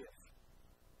imperative.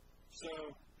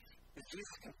 So, is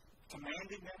Jesus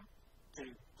commanding them to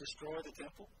destroy the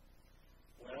temple?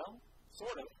 Well,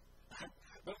 sort of.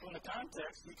 But from the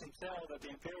context, you can tell that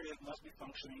the imperative must be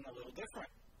functioning a little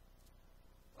different.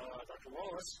 Dr.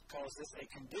 Wallace calls this a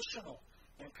conditional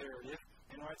imperative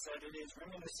and writes that it is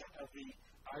reminiscent of the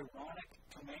ironic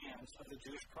commands of the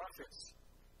Jewish prophets.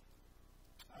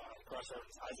 Across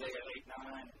Isaiah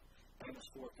 8:9 and Amos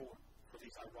 4:4 for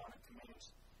these ironic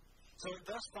commands. So it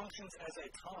thus functions as a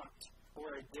taunt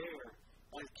or a dare,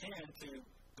 like Ken, to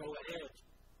go ahead,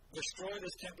 destroy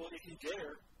this temple if you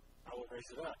dare, I will raise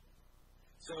it up.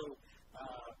 So,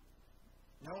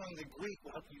 knowing the Greek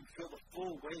will help you feel the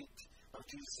full weight of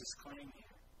Jesus' claim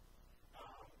here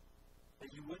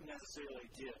that you wouldn't necessarily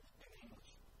get in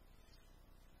English.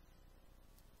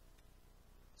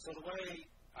 So the way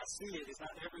I see it is not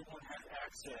everyone has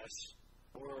access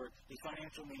or the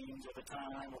financial means or the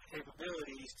time or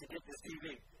capabilities to get this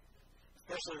TV.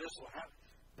 Especially this one.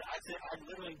 I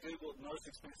literally Googled most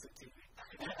expensive TV.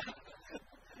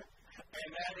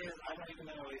 And that is, I don't even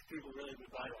know if people really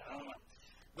would buy that. I don't know.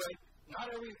 But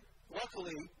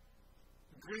luckily,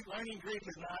 learning Greek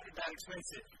is not that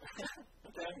expensive.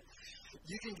 Okay?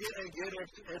 You can get a good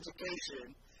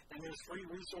education, and there's free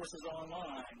resources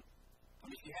online.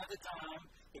 And if you have the time,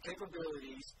 the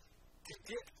capabilities to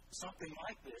get something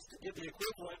like this, to get the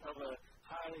equivalent of a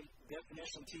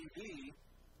high-definition TV,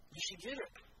 you should get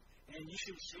it. And you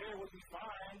should share what you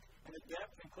find, and the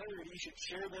depth and clarity, you should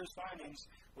share those findings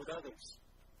with others.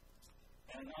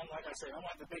 And like I say,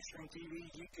 unlike the big screen TV,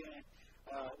 you can't,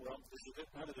 this is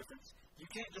another difference. You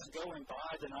can't just go and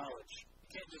buy the knowledge. You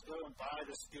can't just go and buy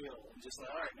the skill and just say,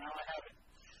 all right, now I have it.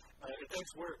 It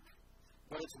takes work,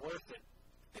 but it's worth it.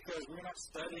 Because we're not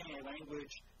studying a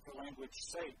language for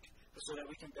language's sake, but so that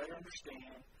we can better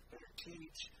understand, better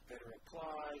teach, better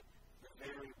apply the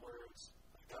very words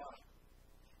of God.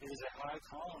 It is a high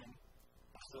calling,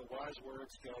 as the wise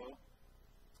words go.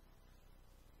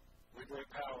 With great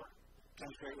power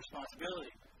comes great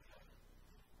responsibility.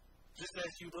 Just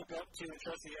as you look up to and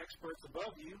trust the experts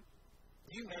above you,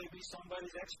 you may be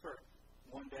somebody's expert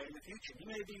one day in the future. You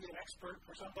may be an expert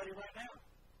for somebody right now.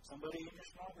 Somebody in your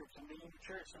small group, somebody in your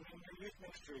church, somebody in your youth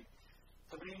ministry,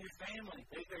 somebody in your family.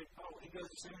 They say, oh, he goes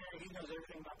to seminary, he knows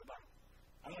everything about the Bible.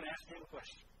 I'm going to ask him a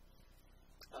question.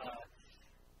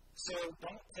 So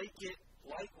don't take it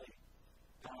lightly.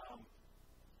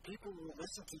 People will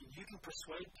listen to you. You can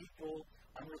persuade people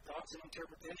on your thoughts and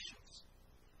interpretations.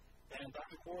 And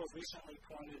Dr. Quarles recently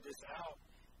pointed this out,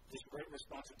 this great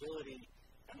responsibility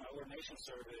in our ordination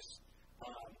service,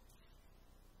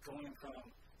 going from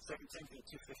 2 Timothy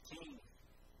 2:15,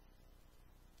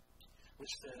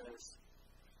 which says,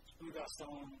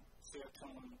 Ugason,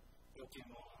 Seaton,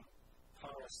 Yokimon,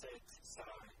 Paraset,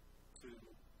 Sai, Tu,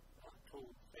 Tu,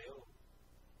 Eo,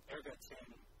 Ergatin,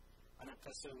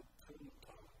 Anatasu,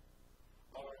 Kunta,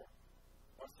 or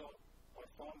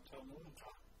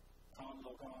Fontomunta, Ton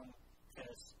Logon,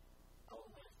 Tes,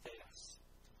 Oletheas.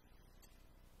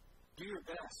 Do your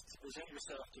best to present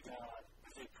yourself to God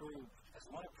as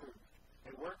one approved,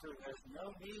 a worker who has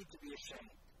no need to be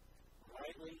ashamed,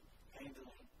 rightly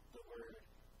handling the word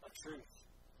of truth.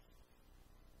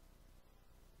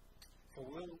 For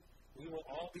we will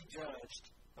all be judged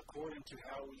according to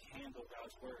how we handle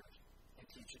God's word and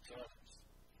teach it to others.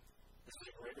 This is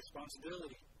a great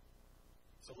responsibility.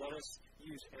 So let us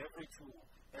use every tool,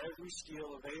 every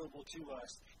skill available to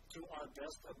us to our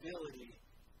best ability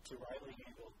to rightly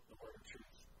handle the word of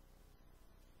truth.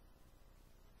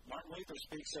 Martin Luther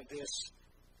speaks of this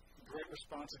great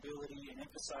responsibility and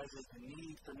emphasizes the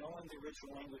need for knowing the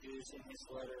original languages in his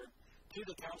letter to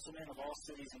the councilmen of all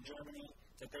cities in Germany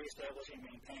that they establish and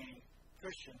maintain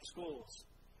Christian schools,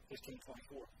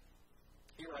 1524.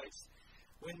 He writes,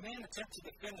 when men attempt to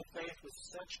defend the faith with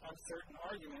such uncertain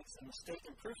arguments and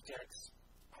mistaken proof texts,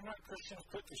 are not Christians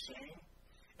put to shame,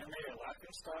 and they are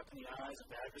laughingstock in the eyes of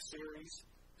adversaries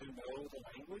who know the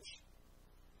language?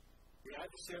 The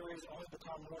adversaries only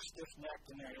become more stiff-necked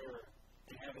in their error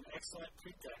and have an excellent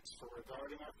pretext for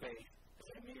regarding our faith as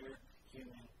a mere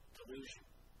human delusion.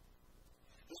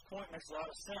 This point makes a lot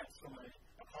of sense from an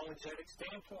apologetic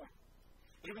standpoint.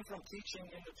 Even from teaching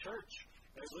in the church,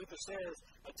 as Luther says,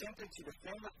 attempting to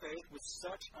defend the faith with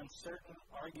such uncertain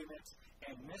arguments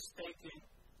and mistaken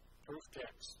proof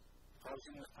texts. I've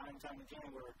seen this time and time again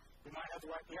where we might have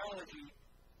the right theology,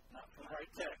 not the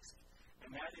right text. And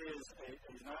that is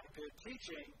not good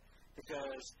teaching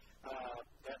because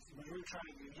that's when we're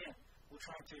trying to begin. We're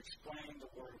trying to explain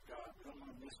the Word of God. We don't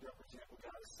want to misrepresent what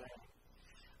God is saying.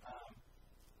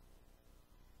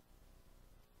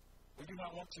 We do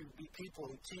not want to be people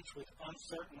who teach with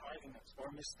uncertain arguments or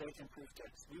mistaken proof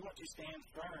texts. We want to stand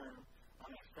firm on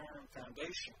a firm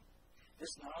foundation.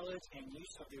 This knowledge and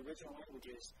use of the original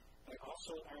languages may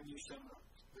also earn you some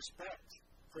respect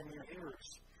from your hearers,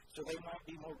 so they might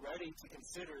be more ready to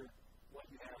consider what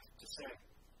you have to say.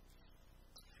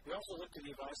 We also look to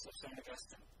the advice of St.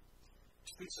 Augustine. He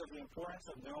speaks of the importance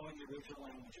of knowing the original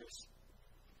languages.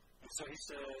 And so he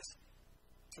says,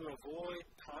 to avoid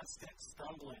constant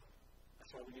stumbling.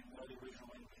 That's why we need to know the original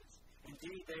languages.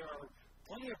 Indeed, there are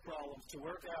plenty of problems to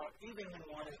work out even when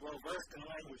one is well-versed in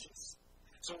languages.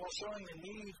 So while showing the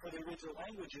need for the original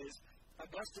languages,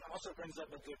 Augustine also brings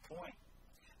up a good point.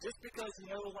 Just because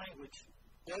you know the language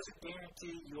doesn't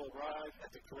guarantee you'll arrive at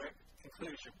the correct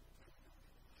conclusion,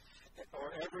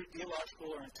 or every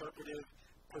theological or interpretive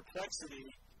perplexity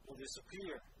will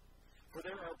disappear. For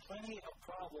there are plenty of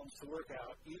problems to work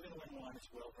out even when one is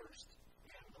well-versed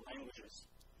in the languages.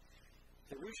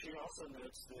 Hirushi also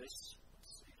notes this.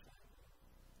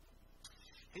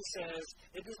 He says,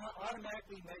 it does not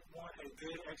automatically make one a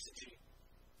good exegete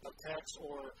of text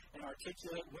or an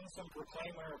articulate, winsome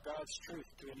proclaimer of God's truth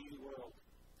to a needy world.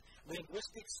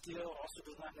 Linguistic skill also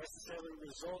does not necessarily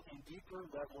result in deeper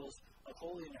levels of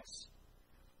holiness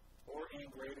or in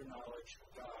greater knowledge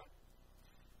of God.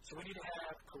 So we need to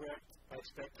have correct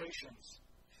expectations.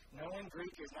 Knowing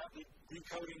Greek is not the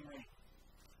decoding ring.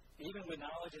 Even with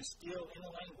knowledge and skill in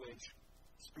the language,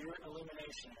 spirit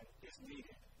illumination is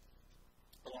needed,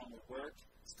 along with work,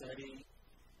 study,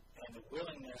 and the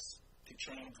willingness to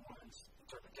change one's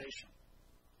interpretation.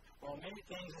 While many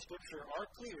things in Scripture are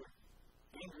clear,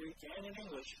 in Greek and in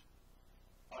English,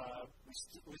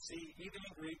 we see even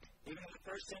in Greek, even in the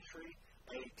first century,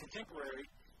 a contemporary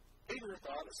Peter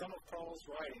thought that some of Paul's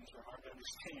writings were hard to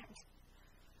understand.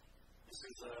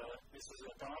 This is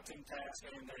a daunting task,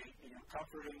 and they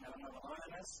comforting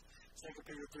Ananias. 2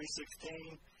 Peter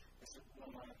 3:16. This is one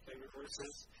of my favorite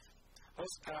verses.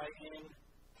 Hos kai in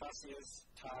pasias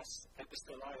tas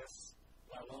epistolaias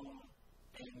lalon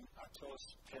in atos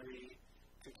peri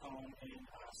tukon in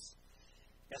as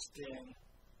estin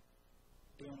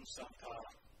dum santa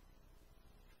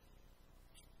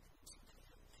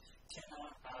tena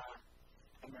a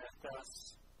emeritas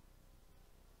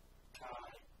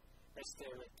kai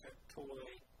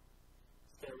Esterekatoi,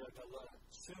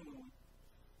 Steregalusum,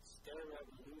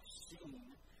 Steregalusin.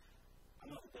 I'm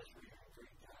not the best reader in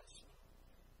Greek, guys.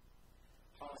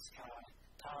 Paskai,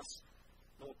 Logos,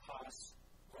 Logos,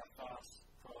 Graphos,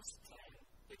 Pros, Ten,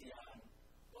 Idion,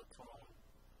 Lotron,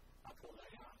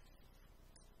 Apoleon.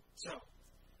 So,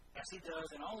 as he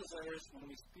does in all his letters, when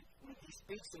he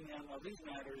speaks in them of these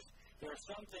matters, there are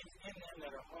some things in them that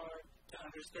are hard to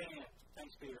understand.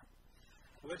 Thanks, Peter.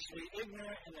 Which the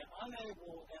ignorant and the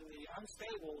unable and the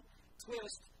unstable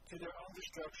twist to their own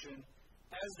destruction,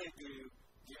 as they do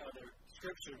the other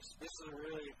scriptures. This is a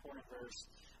really important verse.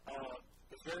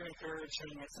 It's very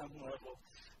encouraging at some level.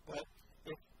 But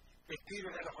if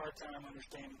Peter had a hard time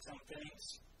understanding some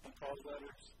things in Paul's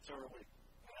letters, so are we.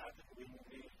 We can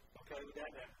be okay with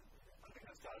that now. I think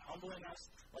that's God humbling us.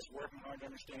 Let's work hard to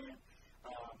understand.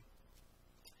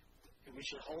 We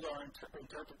should hold our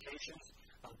interpretations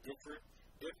of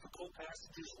difficult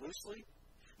passages loosely,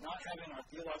 not having our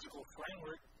theological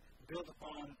framework built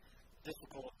upon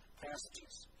difficult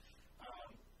passages.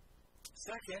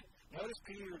 Second, notice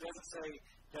Peter doesn't say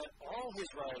that all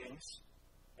his writings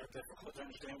are difficult to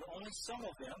understand, but only some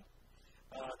of them.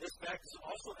 This fact is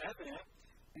also evident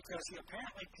because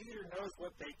Peter knows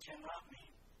what they cannot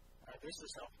mean. This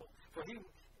is helpful. For him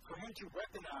to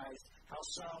recognize how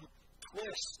some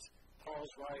twist Paul's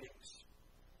writings.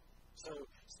 So,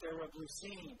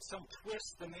 stereoglycine, some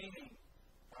twist the meaning,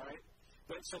 right?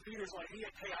 But so Peter's like,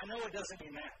 hey, I know it doesn't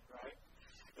mean that, right?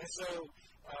 And so,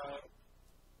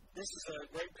 this is a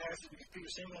great passage because Peter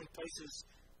seemingly places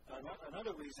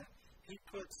another reason. He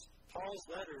puts Paul's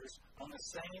letters on the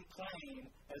same plane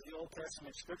as the Old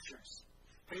Testament scriptures.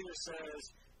 Peter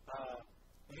says,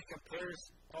 when he compares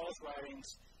Paul's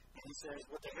writings, and he says,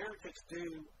 what the heretics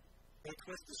do, they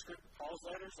twist Paul's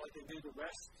letters like they do the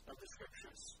rest of the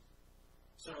scriptures.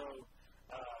 So,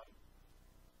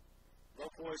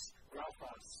 Logos,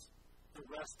 Graphos, the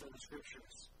rest of the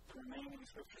scriptures, the remaining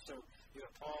scriptures. So, you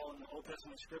have Paul and the Old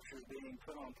Testament scriptures being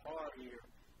put on par here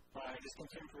by his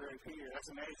contemporary Peter. That's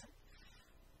amazing.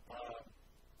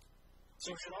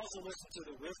 So, we should also listen to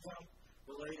the wisdom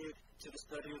related to the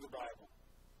study of the Bible.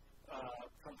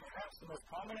 From perhaps the most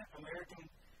prominent American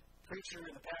preacher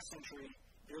in the past century,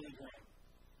 Billy Graham.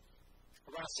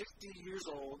 Around 60 years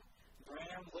old,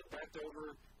 Graham looked back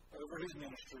over his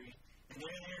ministry, and in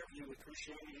an interview with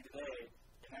Christianity Today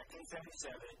in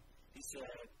 1977, he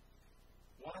said,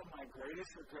 one of my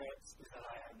greatest regrets is that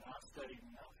I have not studied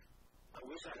enough. I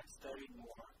wish I had studied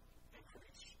more and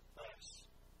preached less.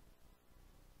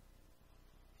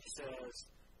 He says,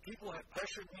 people have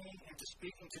pressured me into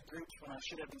speaking to groups when I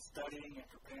should have been studying and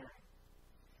preparing.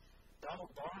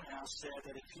 Donald Barnhouse said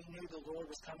that if he knew the Lord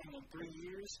was coming in 3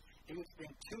 years, he would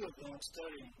spend 2 of them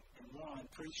studying and 1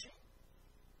 preaching.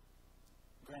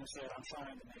 Graham said, I'm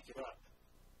trying to make it up.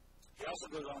 He also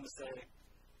goes on to say,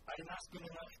 I did not spend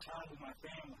enough time with my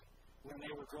family when they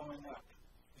were growing up.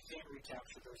 You can't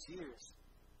recapture those years.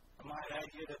 I might add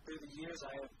here that through the years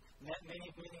I have met many,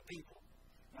 many people,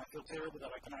 and I feel terrible that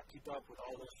I cannot keep up with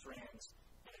all those friends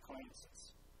and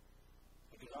acquaintances.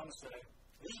 He goes on to say,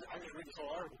 I just read this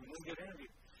whole article, and this is a good interview.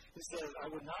 He says, I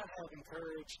would not have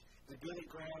encouraged the Billy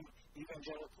Graham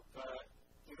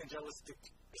Evangelistic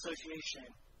Association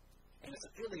and its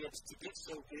affiliates to get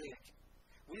so big.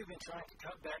 We have been trying to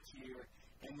cut back here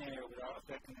and there without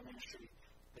affecting the ministry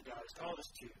that God has called us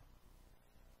to.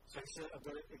 So he said,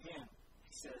 again,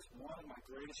 he says, one of my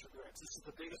greatest regrets. This is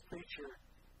the biggest preacher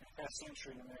in the past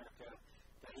century in America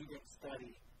that he didn't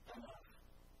study enough.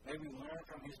 May we learn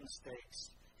from his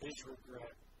mistakes, his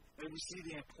regret. May we see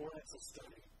the importance of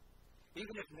study,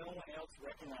 even if no one else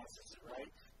recognizes it, right?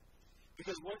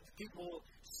 Because what people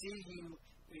see you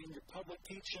in your public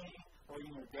teaching or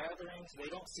in your gatherings, they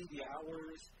don't see the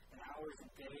hours and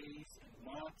days and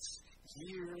months,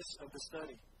 years of the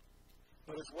study.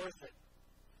 But it's worth it.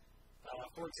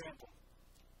 For example,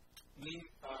 me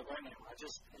right now, I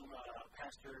just am a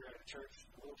pastor at a church,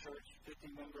 a little church,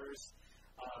 50 members,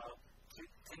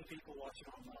 10 people watching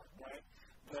online, right?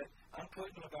 But I'm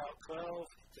putting about 12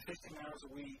 to 15 hours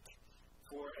a week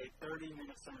for a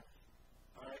 30-minute sermon,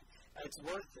 all right? It's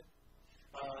worth it.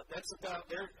 That's about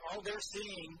all they're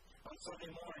seeing on Sunday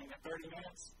morning at 30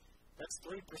 minutes. That's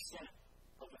 3%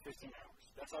 of the 15 hours.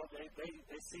 That's all they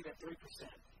see that 3%,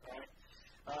 right?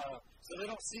 So they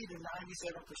don't see the 97%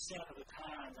 of the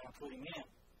time that I'm putting in.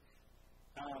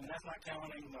 That's not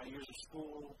counting my years of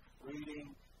school,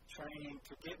 reading, training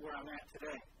to get where I'm at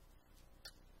today.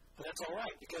 But that's all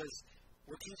right because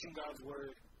we're teaching God's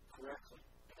Word correctly,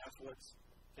 and that's what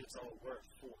it's all worth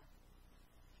for.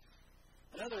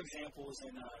 Another example is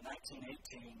in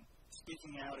 1918,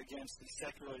 speaking out against the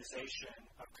secularization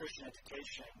of Christian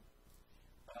education.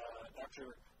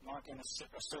 Dr. Markin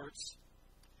asserts,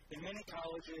 in many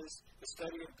colleges, the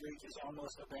study of Greek is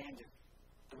almost abandoned.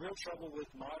 The real trouble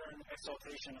with modern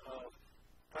exaltation of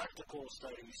practical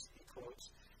studies, he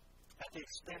quotes, at the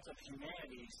expense of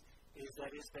humanities, is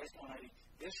that it's based on a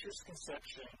vicious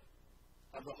conception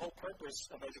of the whole purpose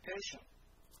of education.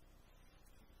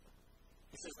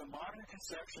 He says the modern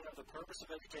conception of the purpose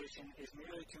of education is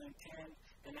merely to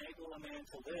enable a man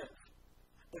to live,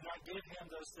 but not give him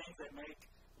those things that make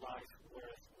life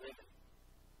worth living.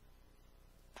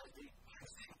 That's deep.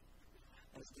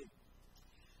 That's deep.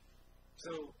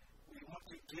 So we want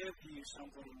to give you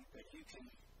something that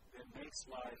makes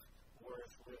life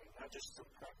worth living, not just the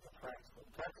practical.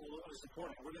 The practical is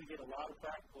important. We're going to get a lot of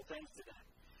practical things today.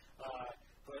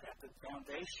 But at the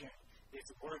foundation,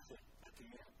 it's worth it at the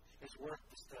end. It's worth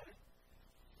the study.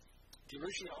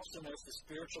 DeRucci also notes the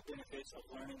spiritual benefits of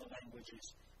learning the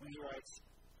languages when he writes,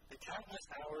 the countless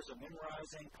hours of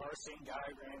memorizing, parsing,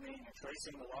 diagramming, and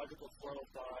tracing the logical flow of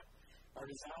thought are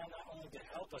designed not only to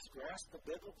help us grasp the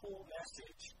biblical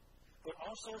message, but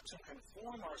also to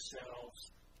conform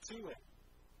ourselves to it.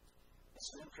 This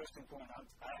is an interesting point.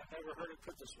 I've never heard it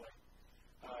put this way.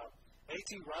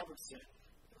 A.T. Robertson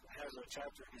has a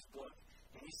chapter in his book,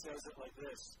 and he says it like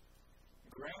this: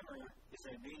 grammar is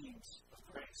a means of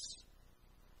grace.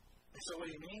 And so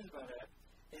what he means by that,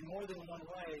 in more than one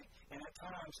way, and at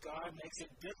times God makes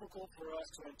it difficult for us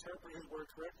to interpret His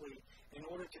Word correctly in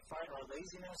order to fight our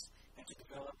laziness and to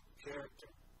develop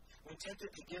character. When tempted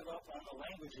to give up on the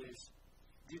languages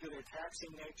due to their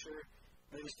taxing nature,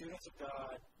 may the students of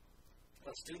God's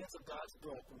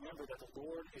book remember that the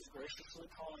Lord is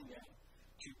graciously calling them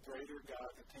to greater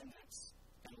God dependence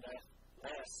and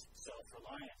less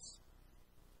self-reliance.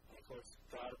 And of course,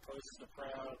 God opposes the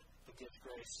proud, but gives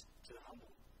grace to the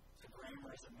humble. So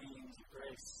grammar is a means of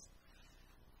grace.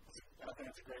 I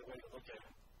think it's a great way to look at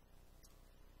it.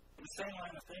 In the same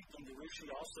line of thinking,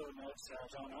 DeRucci also notes how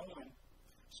John Owen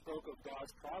spoke of God's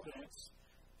providence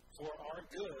for our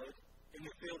good in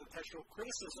the field of textual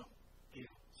criticism.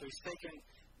 So he's taken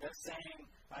that same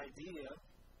idea,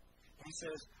 and he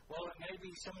says, while it may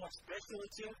be somewhat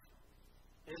speculative,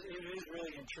 it is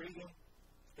really intriguing.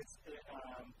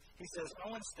 He says,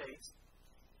 Owen states,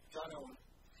 John Owen,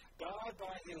 God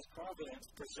by His providence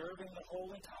preserving the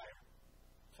whole entire,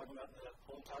 talking about the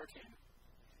whole entire canon,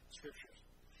 Scriptures,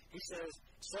 he says,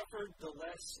 suffered the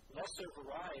lesser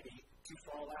variety to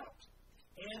fall out,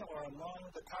 in or among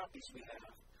the copies we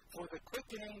have, for the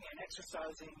quickening and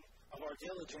exercising of our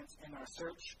diligence in our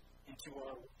search into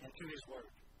His Word.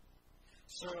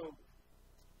 So,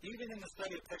 even in the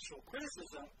study of textual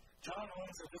criticism, John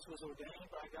Owen says this was ordained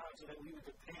by God so that we would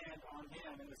depend on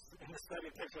Him in the study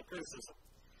of textual criticism.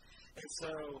 And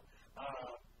so,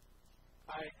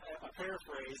 a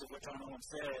paraphrase of what John Owen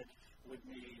said would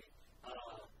be,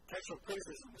 textual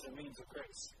criticism is a means of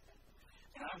grace.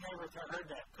 And I've never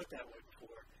heard that put that way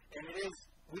before. And it is,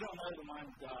 we don't know the mind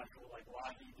of God for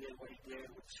why He did what He did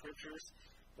with the Scriptures,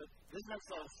 but this makes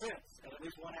a lot of sense, at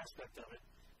least one aspect of it,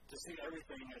 to see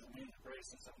everything as a means of grace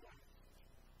in some way.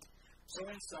 So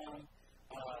in sum,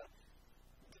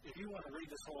 if you want to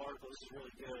read this whole article, this is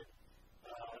really good,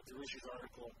 DeRucci's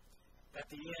article. At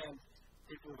the end,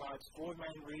 it provides 4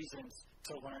 main reasons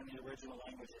to learn the original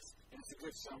languages, and it's a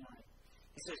good summary.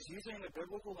 He says, using the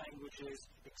biblical languages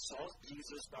exalts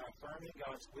Jesus by affirming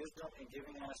God's wisdom and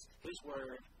giving us His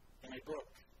Word in a book.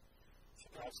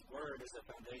 So God's Word is the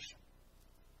foundation.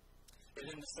 And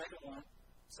then the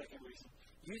second reason,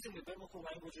 using the biblical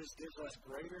languages gives us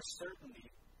greater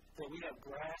certainty that we have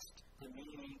grasped the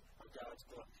meaning of God's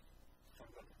book.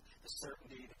 The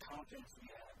certainty, the confidence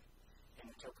we have in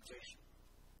interpretation.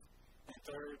 And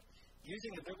third,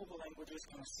 using the biblical languages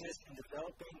can assist in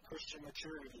developing Christian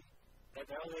maturity that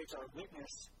validates our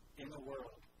witness in the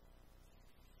world.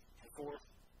 And fourth,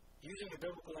 using the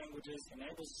biblical languages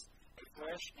enables a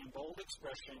fresh and bold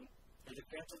expression, a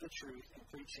defense of the truth in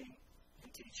preaching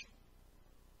and teaching.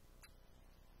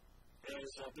 As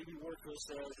B.B. Warfield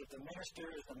says, if the minister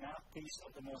is the mouthpiece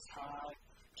of the Most High,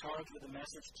 charged with a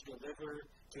message to deliver,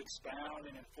 to expound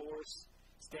and enforce,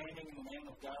 standing in the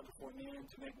name of God before men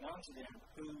to make known to them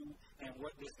who and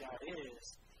what this God is,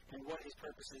 and what His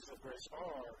purposes of grace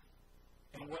are,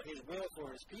 and what His will for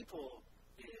His people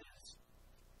is,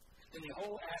 then the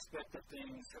whole aspect of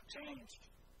things have changed.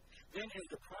 Then it is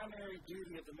the primary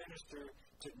duty of the minister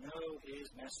to know his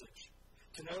message,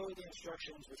 to know the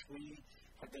instructions which we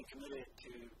have been committed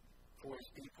to for His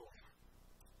people,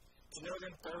 to know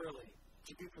them thoroughly,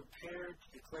 to be prepared to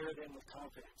declare them with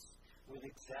confidence, with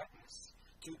exactness,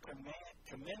 to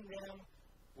commend them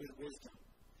with wisdom,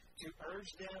 to urge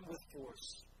them with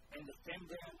force, and defend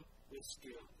them with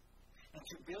skill, and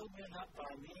to build men up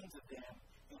by means of them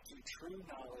into true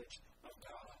knowledge of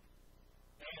God,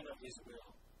 and of his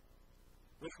will,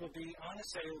 which will be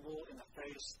unassailable in the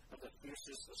face of the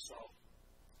fiercest assault.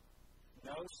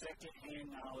 No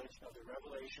second-hand knowledge of the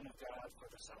revelation of God for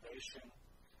the salvation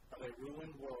of a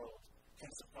ruined world can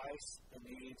suffice the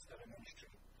needs of a ministry,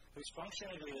 whose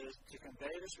function it is to convey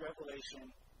this revelation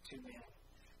to men,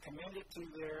 commend it to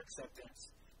their acceptance,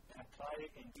 and apply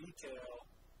it in detail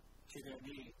to their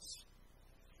needs.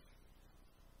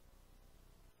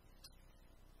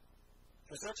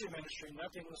 For such a ministry,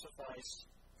 nothing will suffice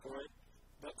for it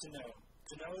but to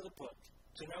know the book,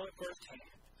 to know it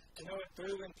firsthand, to know it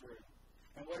through and through.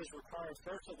 And what is required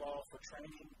first of all for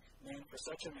training men for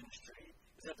such a ministry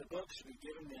is that the book should be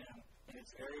given them in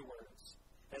its very words,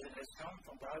 as it has come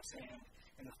from God's hand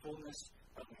in the fullness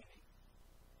of meaning.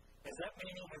 As that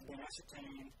meaning has been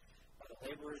ascertained by the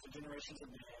laborers and generations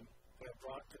of men who have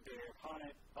brought to bear upon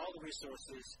it all the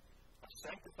resources of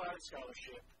sanctified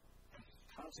scholarship and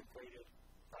consecrated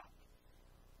thought.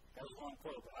 That was a long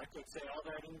quote, but I could say all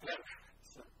that even better.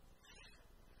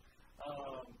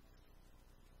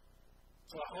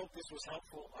 So I hope this was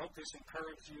helpful. I hope this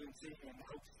encouraged you and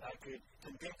hope I could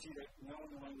convince you that knowing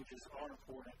the languages are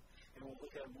important. And we'll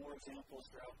look at more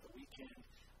examples throughout the weekend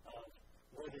of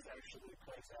where this actually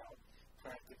plays out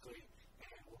practically.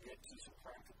 And we'll get to some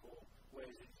practical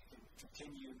ways that you can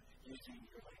continue using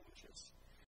your languages.